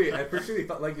particularly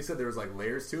thought, like you said, there was like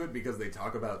layers to it because they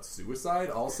talk about suicide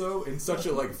also in such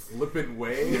a like flippant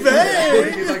way.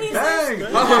 Bang! He's like, bang!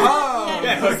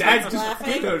 Yeah, her dad just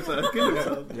Laughing. killed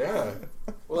herself. Yeah.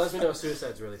 Well, as we know,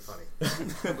 suicide's really funny.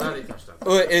 Glad he touched on it.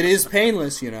 Well, it is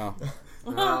painless, you know.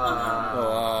 Do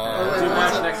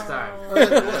that next time.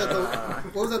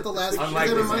 What was that the last?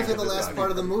 That reminds me of the last part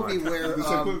of the movie where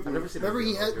remember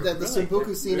he had the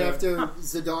Senpuku scene after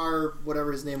Zadar,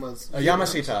 whatever his name was,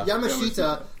 Yamashita.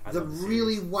 Yamashita, the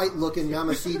really white-looking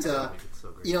Yamashita.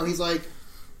 You know, he's like,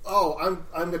 "Oh,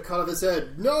 I'm the cut of his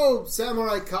head." No,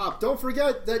 Samurai Cop. Don't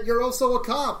forget that you're also a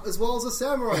cop as well as a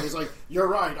samurai. He's like, "You're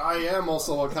right. I am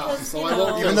also a cop." So I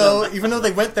won't. Even though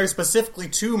they went there specifically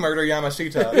to murder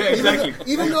Yamashita. Yeah, exactly.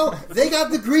 Even though they got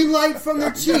the green light from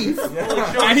their chief,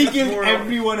 And he killed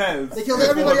everyone else. they killed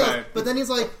everybody else. But then he's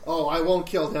like, "Oh, I won't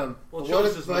kill him." Well, But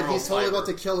shows his but moral he's totally fiber. about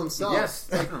to kill himself. Yes,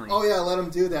 Like, definitely. oh yeah, let him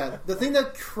do that. The thing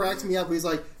that cracks me up, he's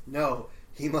like, "No,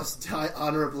 he must die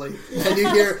honorably." And you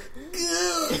hear,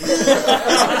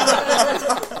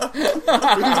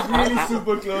 It's really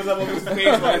super close up of his face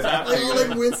while it's happening. all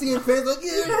like wincing and pain, like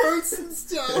it hurts and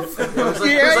stuff. It was like,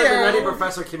 it was like the Nutty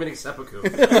Professor committing seppuku.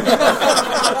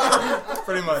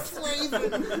 Pretty much.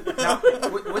 Now,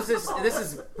 was this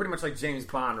is pretty much like James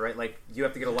Bond, right? Like you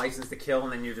have to get a license to kill,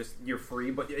 and then you're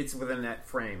free, but it's within that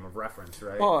frame of reference,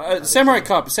 right? Well, Samurai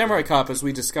Cop, as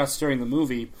we discussed during the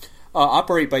movie,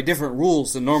 operate by different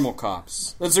rules than normal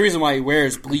cops. That's the reason why he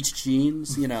wears bleached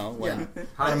jeans. You know, when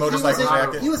On a motorcycle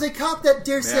jacket. He was a cop that,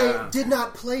 dare say, did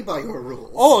not play by your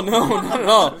rules. oh no, not at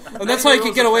all. And that's how he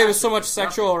could get away with so much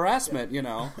sexual harassment. You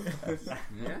know,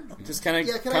 just kind of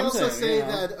Yeah, can I also say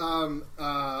that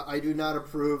I do not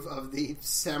approve of the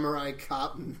samurai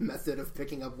cop method of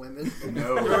picking up women?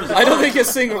 No. I don't think a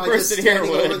single By just person here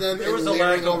standing over would. them There and was a lack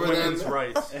layering of over women's them.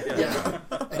 rights. Yeah,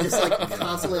 and just like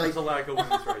constantly There's like a lack of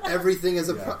women's rights. everything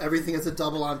is a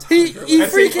double entendre. He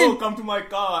And say, freaking "Oh, come to my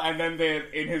car," and then they're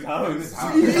in his house.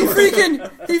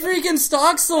 he freaking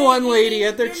stalks the one lady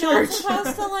at their You're church. not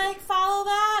supposed to like follow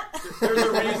that. There's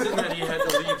a reason that he had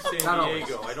to leave San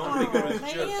Diego. I don't think it was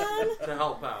man. just to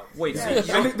help out. Wait, so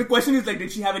And the question is, like,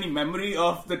 did she have any memory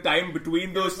of the time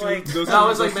between those two? like- Those No, two, it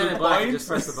was like those Men two in Black. You points? just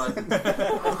press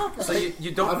the button. so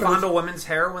you don't fondle women's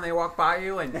hair when they walk by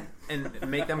you and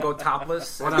make them go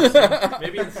topless?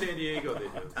 Maybe in San Diego they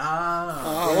do.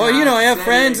 Well, you know, I have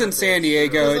friends in San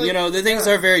Diego, and you know the things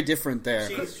are very different there.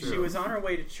 She was on her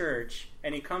way to church,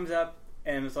 and he comes up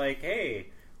and was like, "Hey,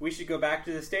 we should go back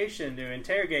to the station to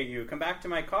interrogate you. Come back to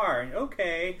my car. And,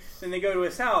 okay. Then they go to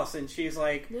his house, and she's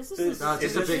like, It's a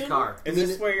big car. Is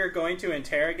this where you're going to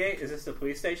interrogate? Is this the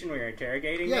police station where you're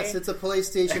interrogating me? Yes, it's a police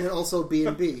station and also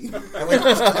B&B. At which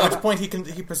point he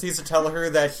proceeds to tell her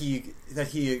that he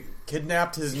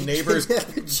kidnapped his neighbor's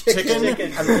chicken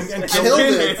and killed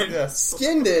it,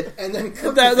 skinned it, and then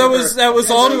cooked it. That was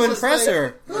all to impress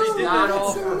her.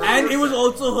 And it was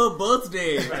also her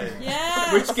birthday,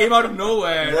 Yeah, which came out of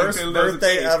nowhere. Worst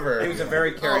birthday ever. He was a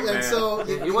very caring man. And so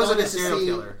He wasn't a serial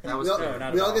killer. That was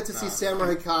we all get to see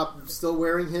Samurai Cop still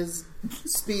wearing his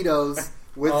Speedos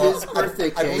with his birthday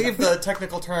cake. I believe the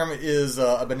technical term is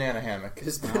a banana hammock.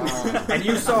 And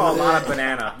you saw a lot of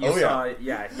banana. You you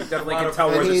definitely can tell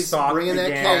where the stalk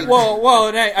began. Well,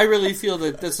 and I really feel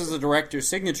that this is a director's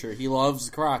signature. He loves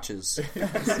crotches.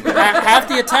 half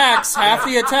the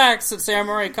attacks that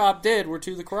Samurai Cop did were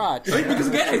to the crotch. Because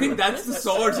again, I think that's the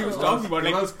swords he was talking about.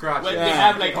 Like, when they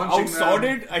have like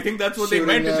outsworded, I think that's what they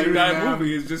meant in the entire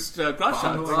movie. Is just crotch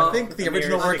shots. I think the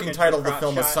original working title of the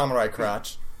film was Samurai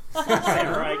Crotch.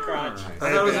 Samurai Crotch.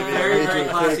 That was a very, very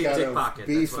classy dick pocket.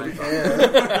 Beef That's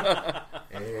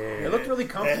It looked really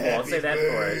comfortable. I'll say that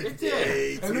for it. It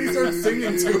did. And then he starts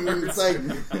singing to her.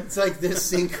 It's like this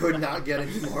scene could not get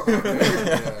any more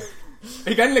awkward.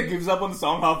 He kind of like gives up on the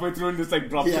song halfway through and just like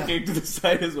drops the cake to the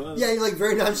side as well. Yeah, he's like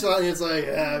very nonchalant. It's like,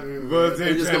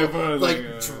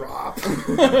 drop.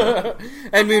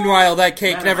 And meanwhile, that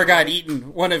cake never got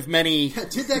eaten. One of many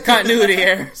continuity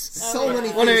errors. So many.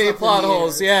 One of many plot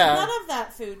holes. Yeah. None of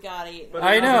that food got eaten.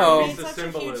 I know. They made such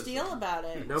a huge deal about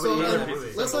it.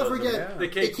 Let's not forget, the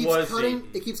cake it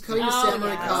keeps cutting to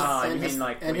Samurai Cop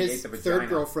and his third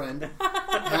girlfriend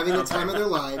having the time of their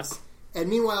lives. And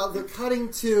meanwhile, they're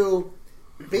cutting to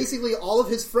basically all of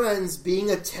his friends being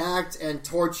attacked and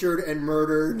tortured and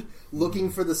murdered,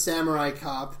 looking for the Samurai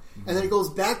Cop. And then it goes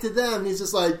back to them, and he's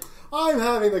just like, I'm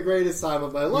having the greatest time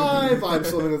of my life, I'm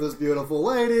swimming with this beautiful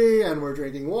lady, and we're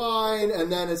drinking wine. And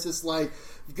then it's just like,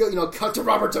 cut to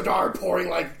Robert Tadar pouring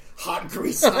like hot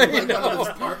grease on like one of his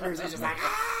partners. He's just like,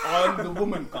 I'm the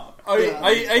woman cop.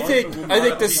 I think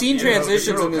the scene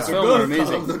transitions in this film are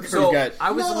amazing. So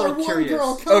I was a little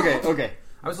curious. Okay.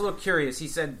 I was a little curious. He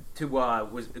said to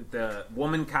was the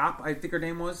woman cop, I think her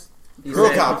name was.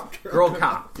 Girl cop.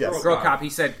 Yes. Girl cop. He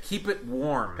said, keep it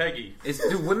warm. Peggy.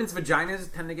 Do women's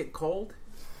vaginas tend to get cold?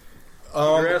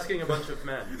 You're asking a bunch of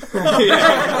men.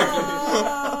 No.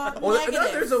 What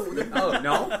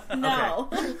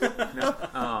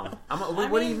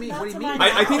do you mean?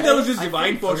 I think that was just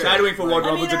divine foreshadowing for what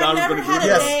Robert Tadar was going to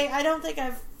do. I don't think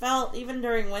I've felt, even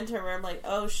during winter, where I'm like,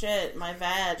 oh shit, my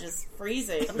vag is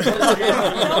freezing.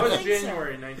 That was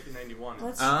January 1991.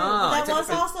 That's true. That was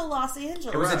also Los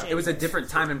Angeles. It was a different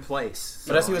time and place.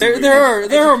 So.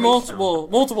 There are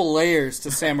multiple layers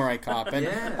to Samurai Cop, and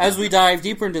as we dive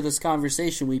deeper into this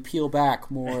conversation, we peel back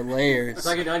more layers. It's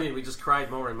like an onion. We just cried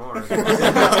more and more.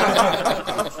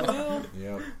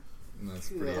 Yep. That's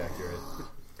pretty accurate.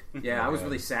 Yeah, I was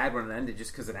really sad when it ended,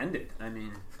 just because it ended. I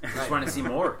mean, I just want to see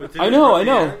more. I know.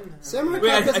 Samurai Wait,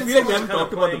 Cop I doesn't feel like we so haven't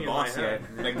talked about the boss yet.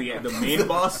 Like the main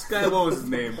boss guy. What was his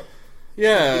name?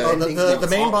 Yeah. The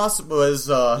main boss was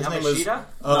his name was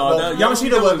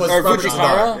Yamashita was Robert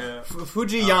Fujiwara?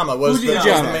 Fujiyama was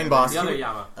the main boss. The other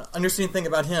Yama. Interesting thing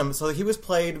about him, so he was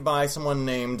played by someone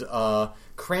named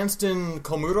Cranston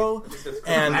Komuro,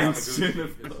 and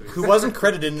who wasn't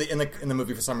credited in the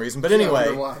movie for some reason. But anyway,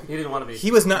 he didn't want to be.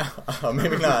 He was not.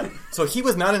 Maybe not. So he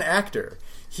was not an actor.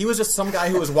 He was just some guy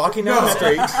who was walking down the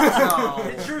street.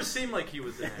 It sure seemed like he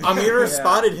was in it. Amir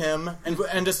spotted him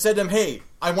and just said to him, "Hey,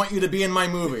 I want you to be in my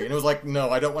movie." And it was like, "No,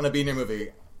 I don't want to be in your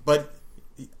movie." But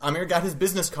Amir got his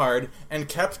business card and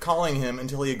kept calling him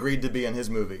until he agreed to be in his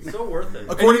movie. So worth it.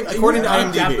 According to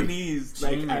IMDb. Japanese,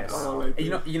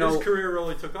 his career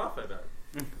really took off, I bet.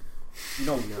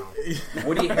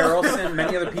 Woody Harrelson,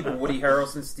 many other people, Woody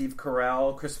Harrelson, Steve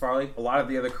Carell, Chris Farley, a lot of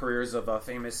the other careers of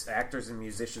famous actors and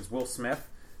musicians, Will Smith,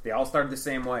 they all started the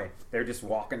same way. They're just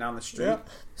walking down the street. Yep.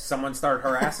 Someone started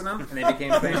harassing them, and they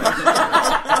became famous.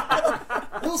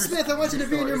 Will Smith, I want you to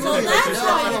be in your movie.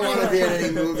 I don't want to be in any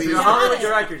movie. You're a Hollywood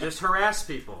director. Just harass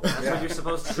people. That's what you're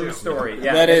supposed to do. True story.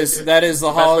 Yeah. That is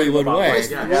the Hollywood way.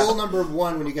 Rule number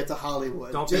one when you get to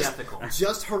Hollywood. Don't be ethical.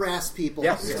 Just harass people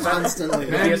constantly.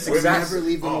 Never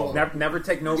leave them alone. Never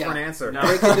take no for an answer. No.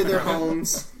 Break into their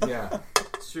homes. Yeah.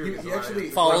 He actually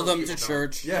follow them to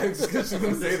church. Yeah, I was just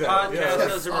going to say that. Podcast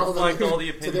doesn't reflect all the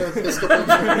opinions.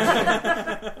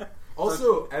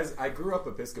 Also, as I grew up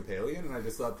Episcopalian, and I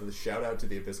just thought that the shout out to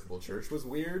the Episcopal Church was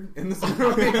weird in this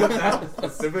movie. That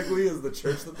specifically is the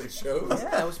church that they chose.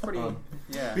 Yeah, that was pretty.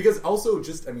 Because also,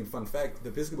 fun fact: the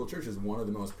Episcopal Church is one of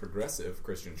the most progressive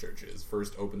Christian churches.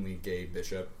 First openly gay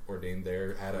bishop ordained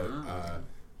there.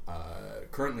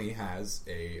 Currently has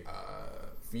a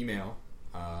female.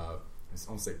 I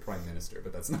want to say prime minister,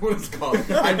 but that's not what it's called.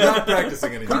 I'm not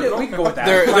practicing anymore. We can go with that.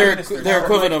 They're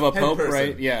equivalent of a pope, person.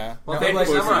 right? Yeah. Well, Head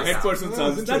samurai person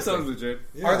sounds legit.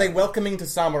 Yeah. Are they welcoming to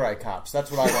samurai cops?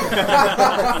 That's what I want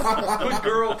to know. Could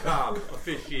girl cop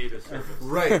officiate a service?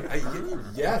 Right.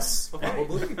 Yes,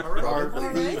 probably. Are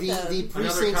the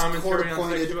precinct's court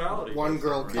appointed one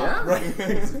girl cop. Yeah. Right.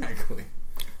 Exactly.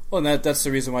 Well, and that's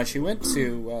the reason why she went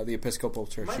to the Episcopal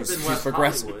Church. Might have She's been West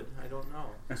progressive. Hollywood. I don't know.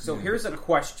 So here's a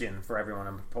question for everyone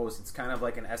I'm proposed. It's kind of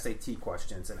like an SAT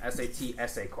question. It's an SAT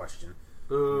essay question.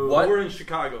 What? We're in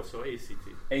Chicago, so ACT.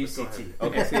 ACT.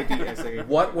 Okay. SAT.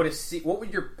 What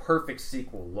would your perfect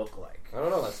sequel look like? I don't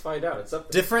know. Let's find out. It's up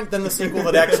there. Different than the sequel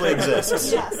that actually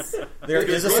exists. Yes. There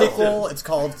is a sequel. It's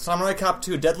called Samurai Cop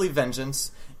 2 Deadly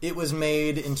Vengeance. It was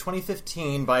made in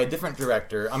 2015 by a different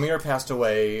director. Amir passed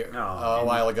away a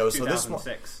while ago.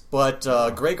 2006. But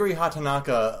Gregory Hatanaka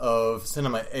of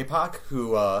Cinema Epoch,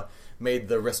 who made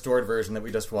the restored version that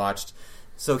we just watched,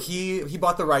 so he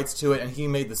bought the rights to it and he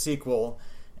made the sequel,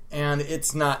 and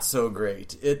it's not so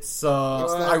great.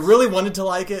 I really wanted to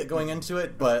like it going into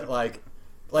it, but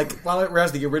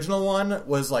whereas the original one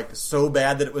was so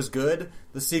bad that it was good,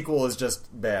 the sequel is just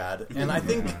bad. And I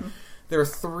think there are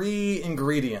 3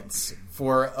 ingredients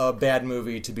for a bad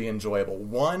movie to be enjoyable.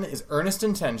 One is earnest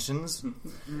intentions.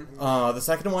 The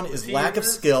second one is lack of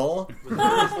skill.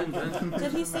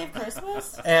 Did he save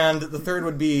Christmas? And the third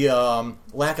would be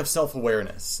lack of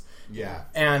self-awareness. Yeah.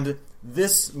 And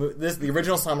the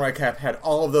original Samurai Cop had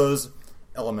all of those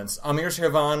elements. Amir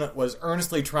Shervan was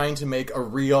earnestly trying to make a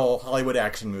real Hollywood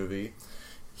action movie.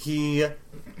 He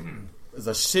is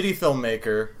a shitty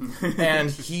filmmaker, and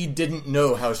he didn't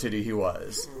know how shitty he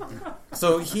was.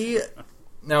 So he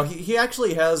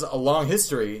actually has a long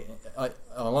history,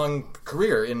 a long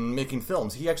career in making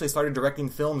films. He actually started directing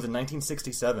films in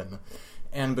 1967,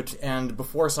 and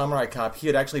before Samurai Cop, he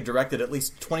had actually directed at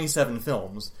least 27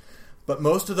 films, but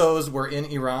most of those were in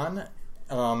Iran.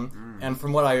 And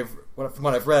from what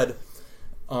I've read,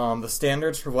 the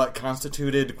standards for what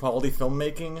constituted quality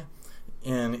filmmaking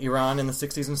in Iran in the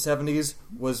 60s and 70s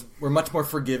were much more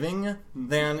forgiving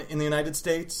than in the United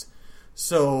States.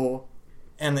 So,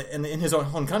 and in his own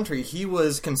home country, he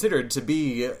was considered to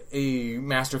be a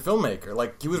master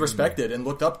filmmaker. He was respected and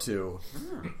looked up to.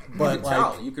 But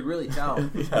you could really tell.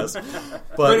 Yes,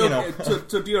 but So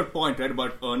to your point, right,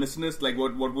 about earnestness,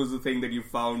 what was the thing that you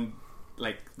found,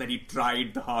 that he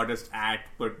tried the hardest at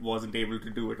but wasn't able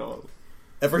to do it all?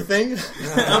 Everything.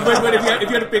 But if you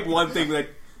had to pick one thing that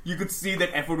you could see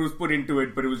that effort was put into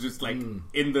it, but it was just in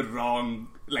the wrong,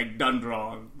 done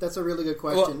wrong. That's a really good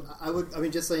question. Well,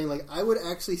 I would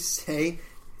actually say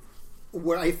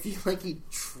where I feel like he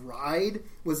tried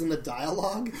was in the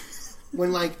dialogue.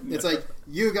 When it's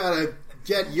you gotta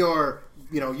get your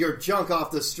junk off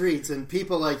the streets, and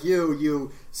people like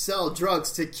you sell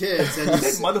drugs to kids, and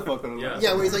motherfucker.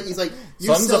 Yeah, where he's like you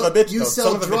Sons sell, of a bitch, you though. sell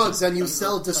Son of a drugs bitches. and you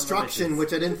sell destruction,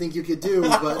 which I didn't think you could do.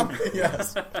 But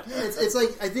Yes. it's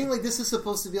I think this is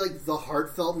supposed to be the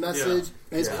heartfelt message,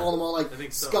 and he's calling them all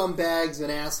scumbags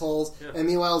and assholes. Yeah. And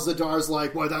meanwhile, Zadar's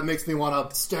like, "Boy, that makes me want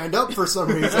to stand up for some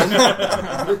reason."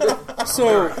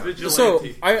 So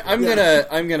I'm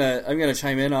gonna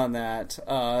chime in on that.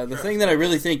 The thing that I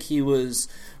really think he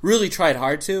really tried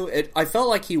hard to. I felt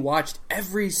like he watched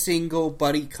every single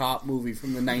buddy cop movie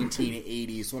from the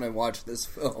 1980s when I watched this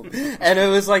film, and it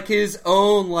was his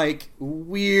own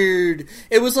weird.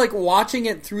 It was like watching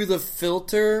it through the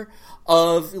filter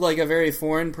of a very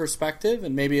foreign perspective,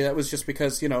 and maybe that was just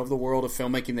because of the world of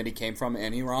filmmaking that he came from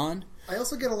in Iran. I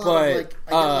also get a lot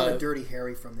of Dirty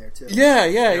Harry from there too.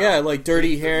 Yeah. Like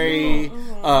Dirty Harry,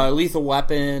 Lethal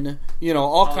Weapon,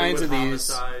 all Hollywood kinds of these.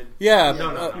 Homicide. Yeah,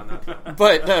 No.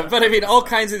 but I mean, all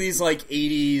kinds of these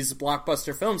 80s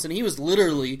blockbuster films, and he was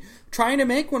literally trying to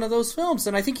make one of those films,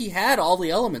 and I think he had all the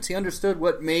elements. He understood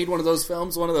what made one of those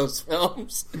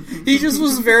films. He just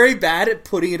was very bad at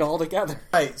putting it all together.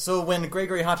 Right. So when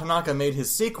Gregory Hatanaka made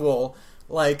his sequel,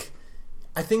 I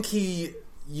think he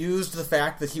used the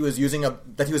fact that he was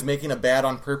making a bad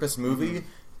on purpose movie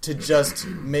to just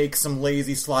make some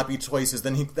lazy, sloppy choices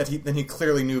than he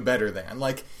clearly knew better than.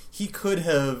 He could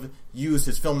have used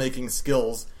his filmmaking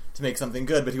skills to make something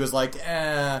good, but he was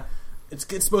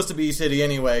it's supposed to be shitty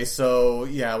anyway, so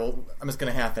yeah, well, I'm just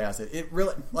gonna half-ass it. It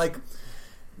really,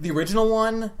 the original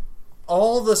one,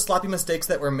 all the sloppy mistakes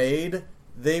that were made,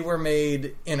 they were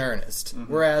made in earnest.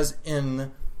 Mm-hmm. Whereas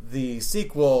in the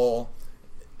sequel,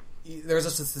 there's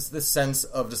just this sense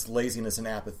of just laziness and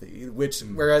apathy.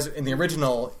 Whereas in the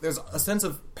original, there's a sense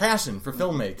of passion for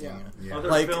filmmaking. Yeah.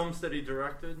 Other films that he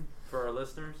directed for our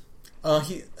listeners?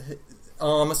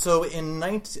 So in the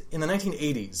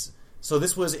 1980s. So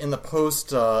this was in the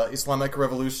post-Islamic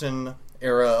Revolution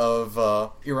era of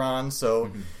Iran.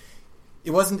 So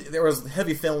it wasn't. There was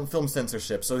heavy film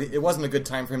censorship. So it wasn't a good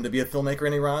time for him to be a filmmaker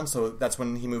in Iran. So that's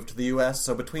when he moved to the U.S.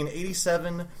 So between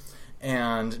 87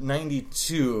 and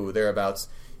 92 thereabouts,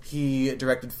 he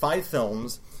directed 5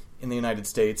 films in the United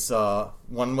States.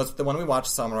 One was the one we watched,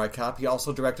 Samurai Cop. He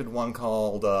also directed one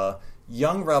called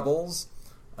Young Rebels,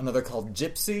 another called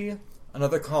Gypsy,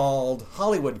 another called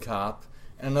Hollywood Cop,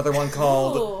 and another one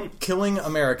called Killing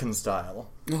American Style.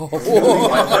 I've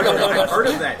heard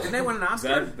of that. Didn't they win an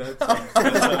Oscar?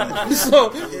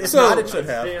 It should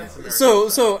have.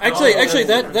 So actually,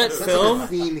 that film.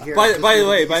 By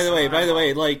the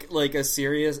way, like a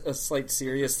slight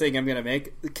serious thing I'm gonna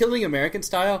make. Killing American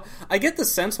Style. I get the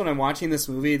sense when I'm watching this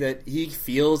movie that he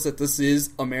feels that this is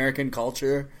American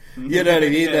culture. You know what I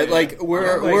mean? That like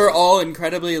we're all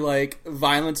incredibly like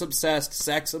violence obsessed,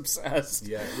 sex obsessed.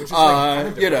 Yeah, which is kind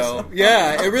of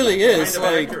it really is. It's sort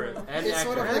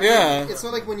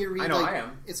of like when you read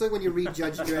it's like when you read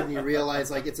Judge Dredd and you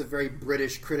realize like it's a very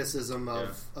British criticism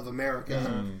of America.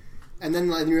 Mm-hmm. And then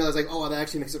you realize like, oh, that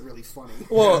actually makes it really funny.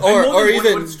 Well, or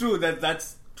even it's true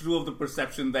that's true of the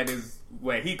perception that is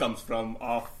where he comes from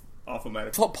off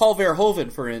America. Paul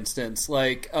Verhoeven, for instance,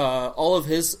 like all of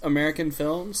his American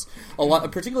films, a lot,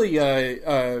 particularly.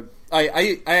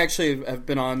 I actually have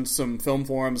been on some film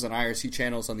forums and IRC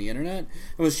channels on the internet and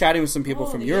was chatting with some people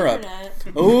from Europe.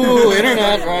 Ooh,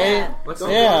 internet, right?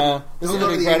 Isn't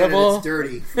it incredible? It's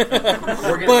dirty.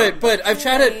 but I've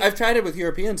chatted with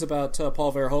Europeans about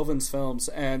Paul Verhoeven's films,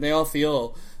 and they all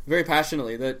feel very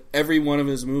passionately that every one of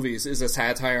his movies is a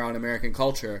satire on American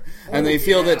culture, and they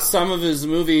feel that some of his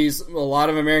movies, a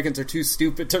lot of Americans are too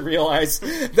stupid to realize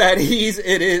that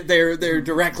they're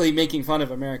directly making fun of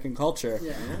American culture.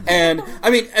 Yeah. And I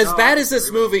mean, as bad as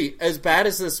this movie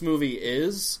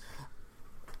is,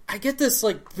 I get this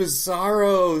like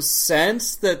bizarro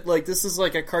sense that like this is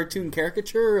like a cartoon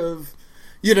caricature of.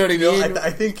 You know what I mean? I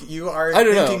think you are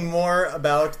thinking more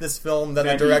about this film than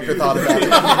the director thought about it.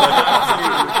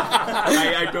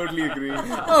 I totally agree.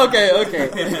 Okay.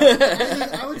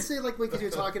 I would say, like, because you're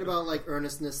talking about, like,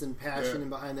 earnestness and passion and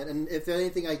behind that. And if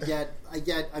anything I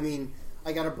mean,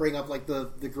 I got to bring up, like,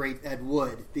 the great Ed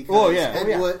Wood. Because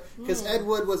Ed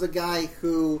Wood was a guy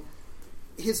who,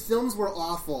 his films were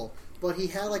awful, but he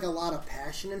had like a lot of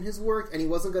passion in his work, and he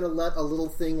wasn't going to let a little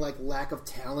thing like lack of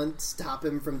talent stop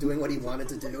him from doing what he wanted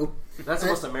to do. That's the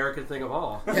most American thing of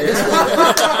all. And if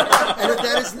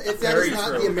that is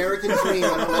not the American dream, I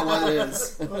don't know what it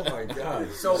is. Oh my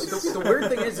god! So the weird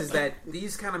thing is that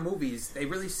these kind of movies, they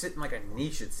really sit in like a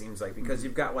niche. It seems like, because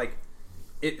you've got like,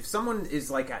 if someone is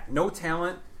like got no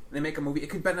talent and they make a movie, it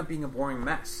could end up being a boring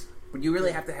mess. But you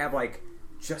really have to have like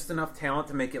just enough talent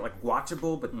to make it like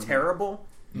watchable but terrible.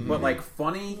 Mm-hmm. But like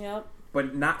funny,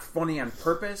 but not funny on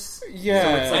purpose. Yeah,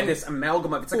 so it's like this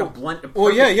amalgam of, it's like a blend of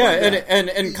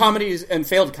and comedies and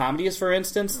failed comedies, for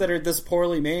instance, that are this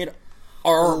poorly made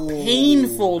are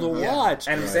painful to watch.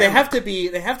 And they have to be.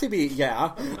 They have to be.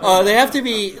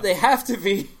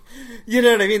 You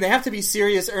know what I mean? They have to be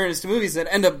serious, earnest movies that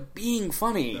end up being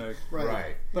funny.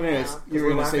 Right. But anyways, you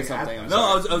were going to say something. No,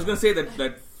 I was going to say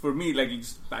that for me, like, you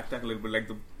just backtrack a little bit, like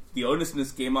the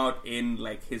earnestness came out in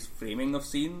like his framing of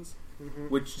scenes,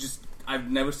 which just I've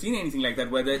never seen anything like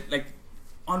that, where like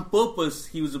on purpose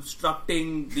he was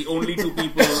obstructing the only two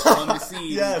people on the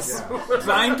scene,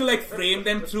 trying to like frame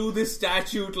them through this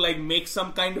statue to like make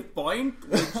some kind of point.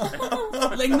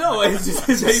 Like no, he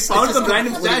found some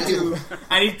random statue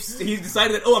and he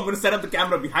decided that I'm going to set up the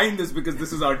camera behind this because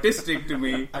this is artistic to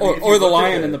me. Or the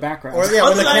lion in the background. Or the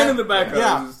lion in the background.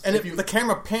 Yeah, and if the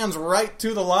camera pans right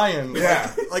to the lion.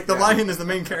 Yeah, like the lion is the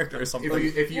main character or something.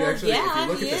 If you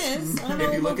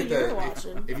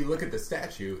look at the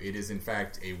statue, it is in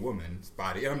fact a woman's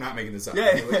body. I'm not making this up.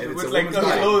 Yeah, it's a woman's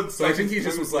body. So I think he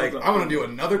just was like, I want to do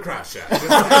another crotch shot.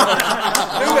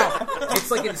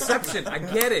 It's like Inception. I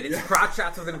get it. It's crotch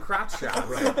shots within crotch shots.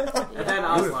 Right. And then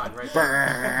Aslan, right?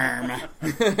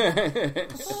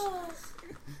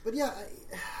 But yeah,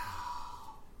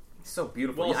 it's so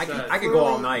beautiful. Well, I could go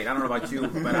all night. I don't know about you,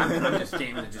 but I'm just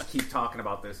game to just keep talking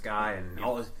about this guy and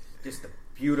all this, just the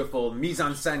beautiful mise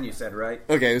en scène. You said, right?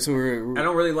 Okay, so we're I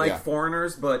don't really like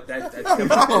foreigners, but that's the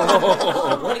mise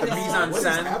en What is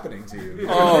scène happening to you?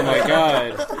 Oh my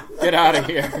god! Get out of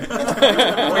here. Wait a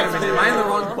minute, am I in the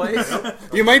wrong place?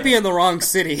 You might be in the wrong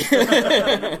city.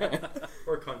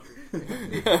 Or country.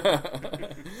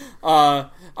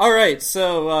 All right,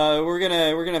 so we're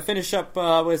gonna finish up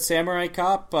with Samurai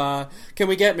Cop. Can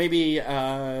we get maybe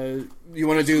you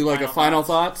want to do like a final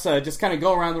thoughts? Just kind of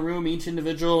go around the room, each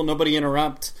individual, nobody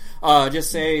interrupt.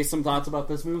 Just say some thoughts about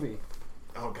this movie.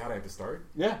 Oh God, I have to start.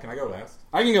 Yeah, can I go last?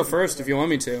 I can go first if you want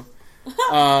me to.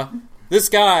 This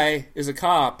guy is a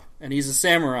cop and he's a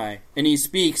samurai and he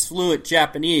speaks fluent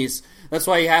Japanese. That's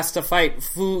why he has to fight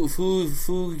Fugiyamo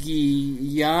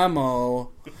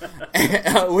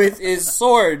with his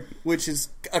sword, which is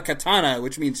a katana,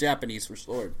 which means Japanese for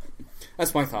sword.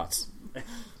 That's my thoughts.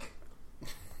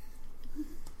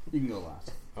 You can go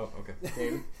last. Oh, okay.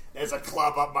 David? There's a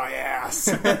club up my ass.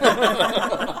 I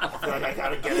feel like I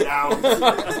gotta get it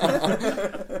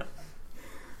out.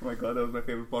 Oh my god, that was my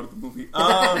favorite part of the movie.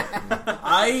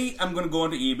 I am going to go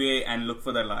onto eBay and look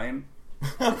for that line.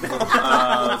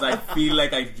 I feel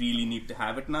like I really need to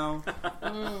have it now.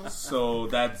 So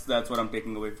that's what I'm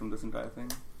taking away from this entire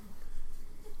thing.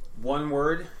 One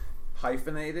word,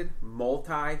 hyphenated,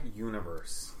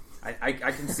 multi-universe. I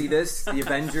can see this, the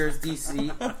Avengers,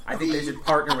 DC. I think they should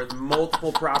partner with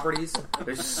multiple properties.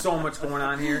 There's so much going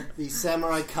on here. The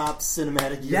Samurai Cop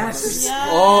cinematic Yes. universe.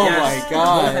 Oh my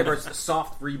god. Multiverse,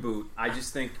 soft reboot. I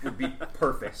just think would be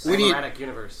perfect. Cinematic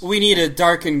universe. We need a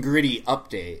dark and gritty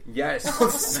update. Yes.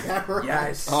 Samurai.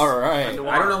 Yes. All right. I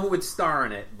don't know who would star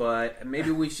in it, but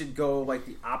maybe we should go like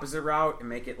the opposite route and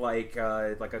make it like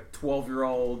a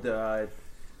 12-year-old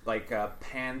like a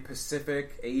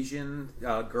Pan-Pacific Asian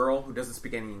girl who doesn't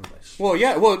speak any English. Well,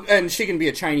 yeah, and she can be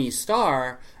a Chinese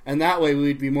star, and that way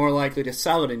we'd be more likely to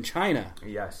sell it in China.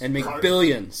 Yes. And make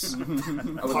billions. I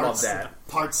would love that.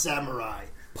 Part samurai,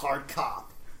 part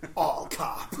cop, all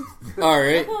cop. All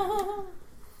right.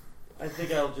 I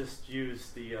think I'll just use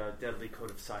the deadly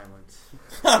code of silence.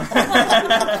 No,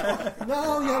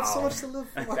 you have so much to live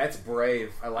for. That's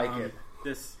brave. I like it.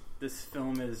 This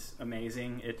film is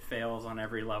amazing. It fails on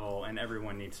every level, and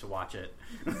everyone needs to watch it.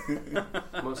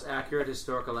 Most accurate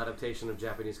historical adaptation of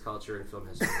Japanese culture and film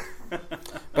history.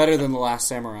 Better than The Last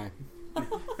Samurai.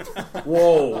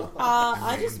 Whoa.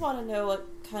 I just want to know what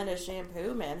kind of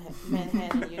shampoo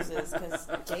Manhattan uses, because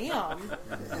damn.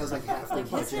 It was like half the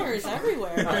his hair is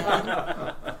everywhere,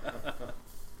 man.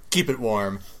 Keep it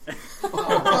warm.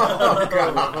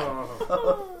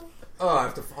 Oh, I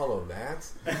have to follow that.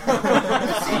 See,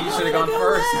 you should have gone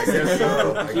first. I guess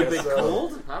so. Keep it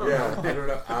cold? I don't know. I don't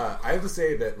know. I have to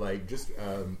say that, like, just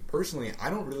personally, I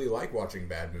don't really like watching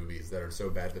bad movies that are so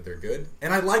bad that they're good.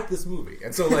 And I like this movie.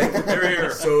 And so, like,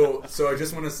 so I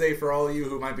just want to say for all of you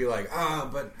who might be like,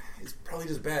 but it's probably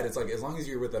just bad. It's like, as long as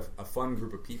you're with a fun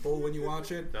group of people when you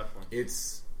watch it,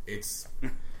 it's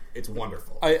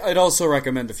wonderful. I'd also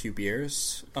recommend a few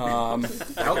beers.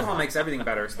 Alcohol makes everything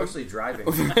better, especially driving.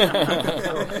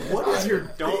 What is your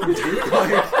Don't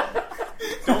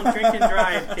drink and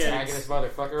drive, kids. Tagging this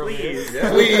motherfucker over here. Please.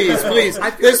 Yeah. Please.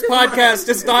 This podcast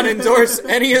does not endorse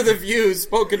any of the views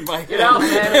spoken by him. Get out,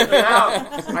 man. Get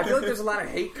out. I feel like there's a lot of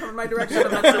hate coming my direction.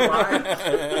 I'm not sure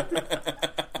why.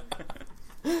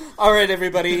 All right,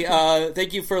 everybody.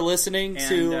 Thank you for listening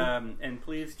to. And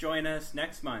please join us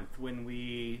next month when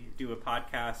we do a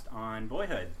podcast on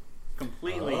Boyhood.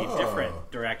 Completely different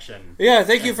direction. Yeah,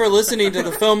 thank you for listening to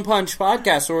the Film Punch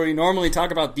podcast, where we normally talk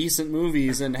about decent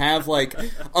movies and have like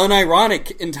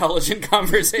unironic, intelligent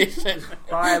conversation.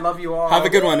 Bye. I love you all. Have a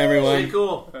good one, everyone. Pretty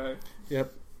cool.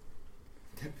 Yep.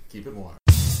 Keep it warm.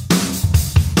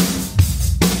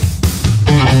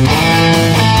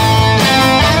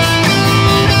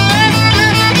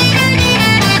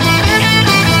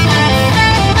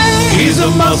 He's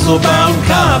a muscle-bound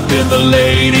cop in the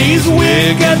ladies'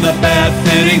 wig and the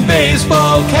bad-fitting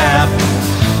baseball cap.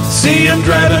 See him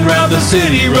driving round the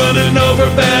city, running over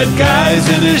bad guys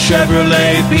in his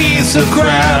Chevrolet piece of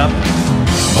crap.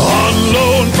 On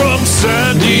loan from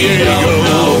San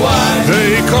Diego,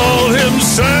 they call him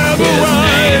Samurai. His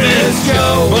name is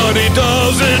Joe, but he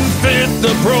doesn't fit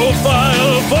the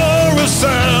profile for a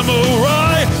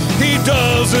samurai. He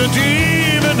doesn't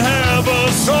even have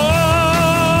a sword.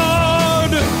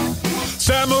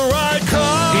 Samurai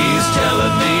Cop. He's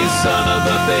telling me, son of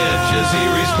a bitch, as he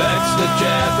respects the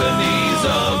Japanese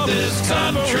of this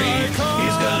country.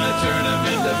 He's gonna turn him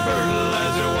into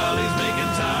fertilizer while he's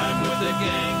making time with the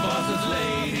gang boss's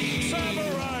lady.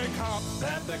 Samurai Cop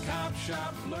at the cop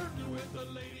shop, flirting with the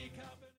lady.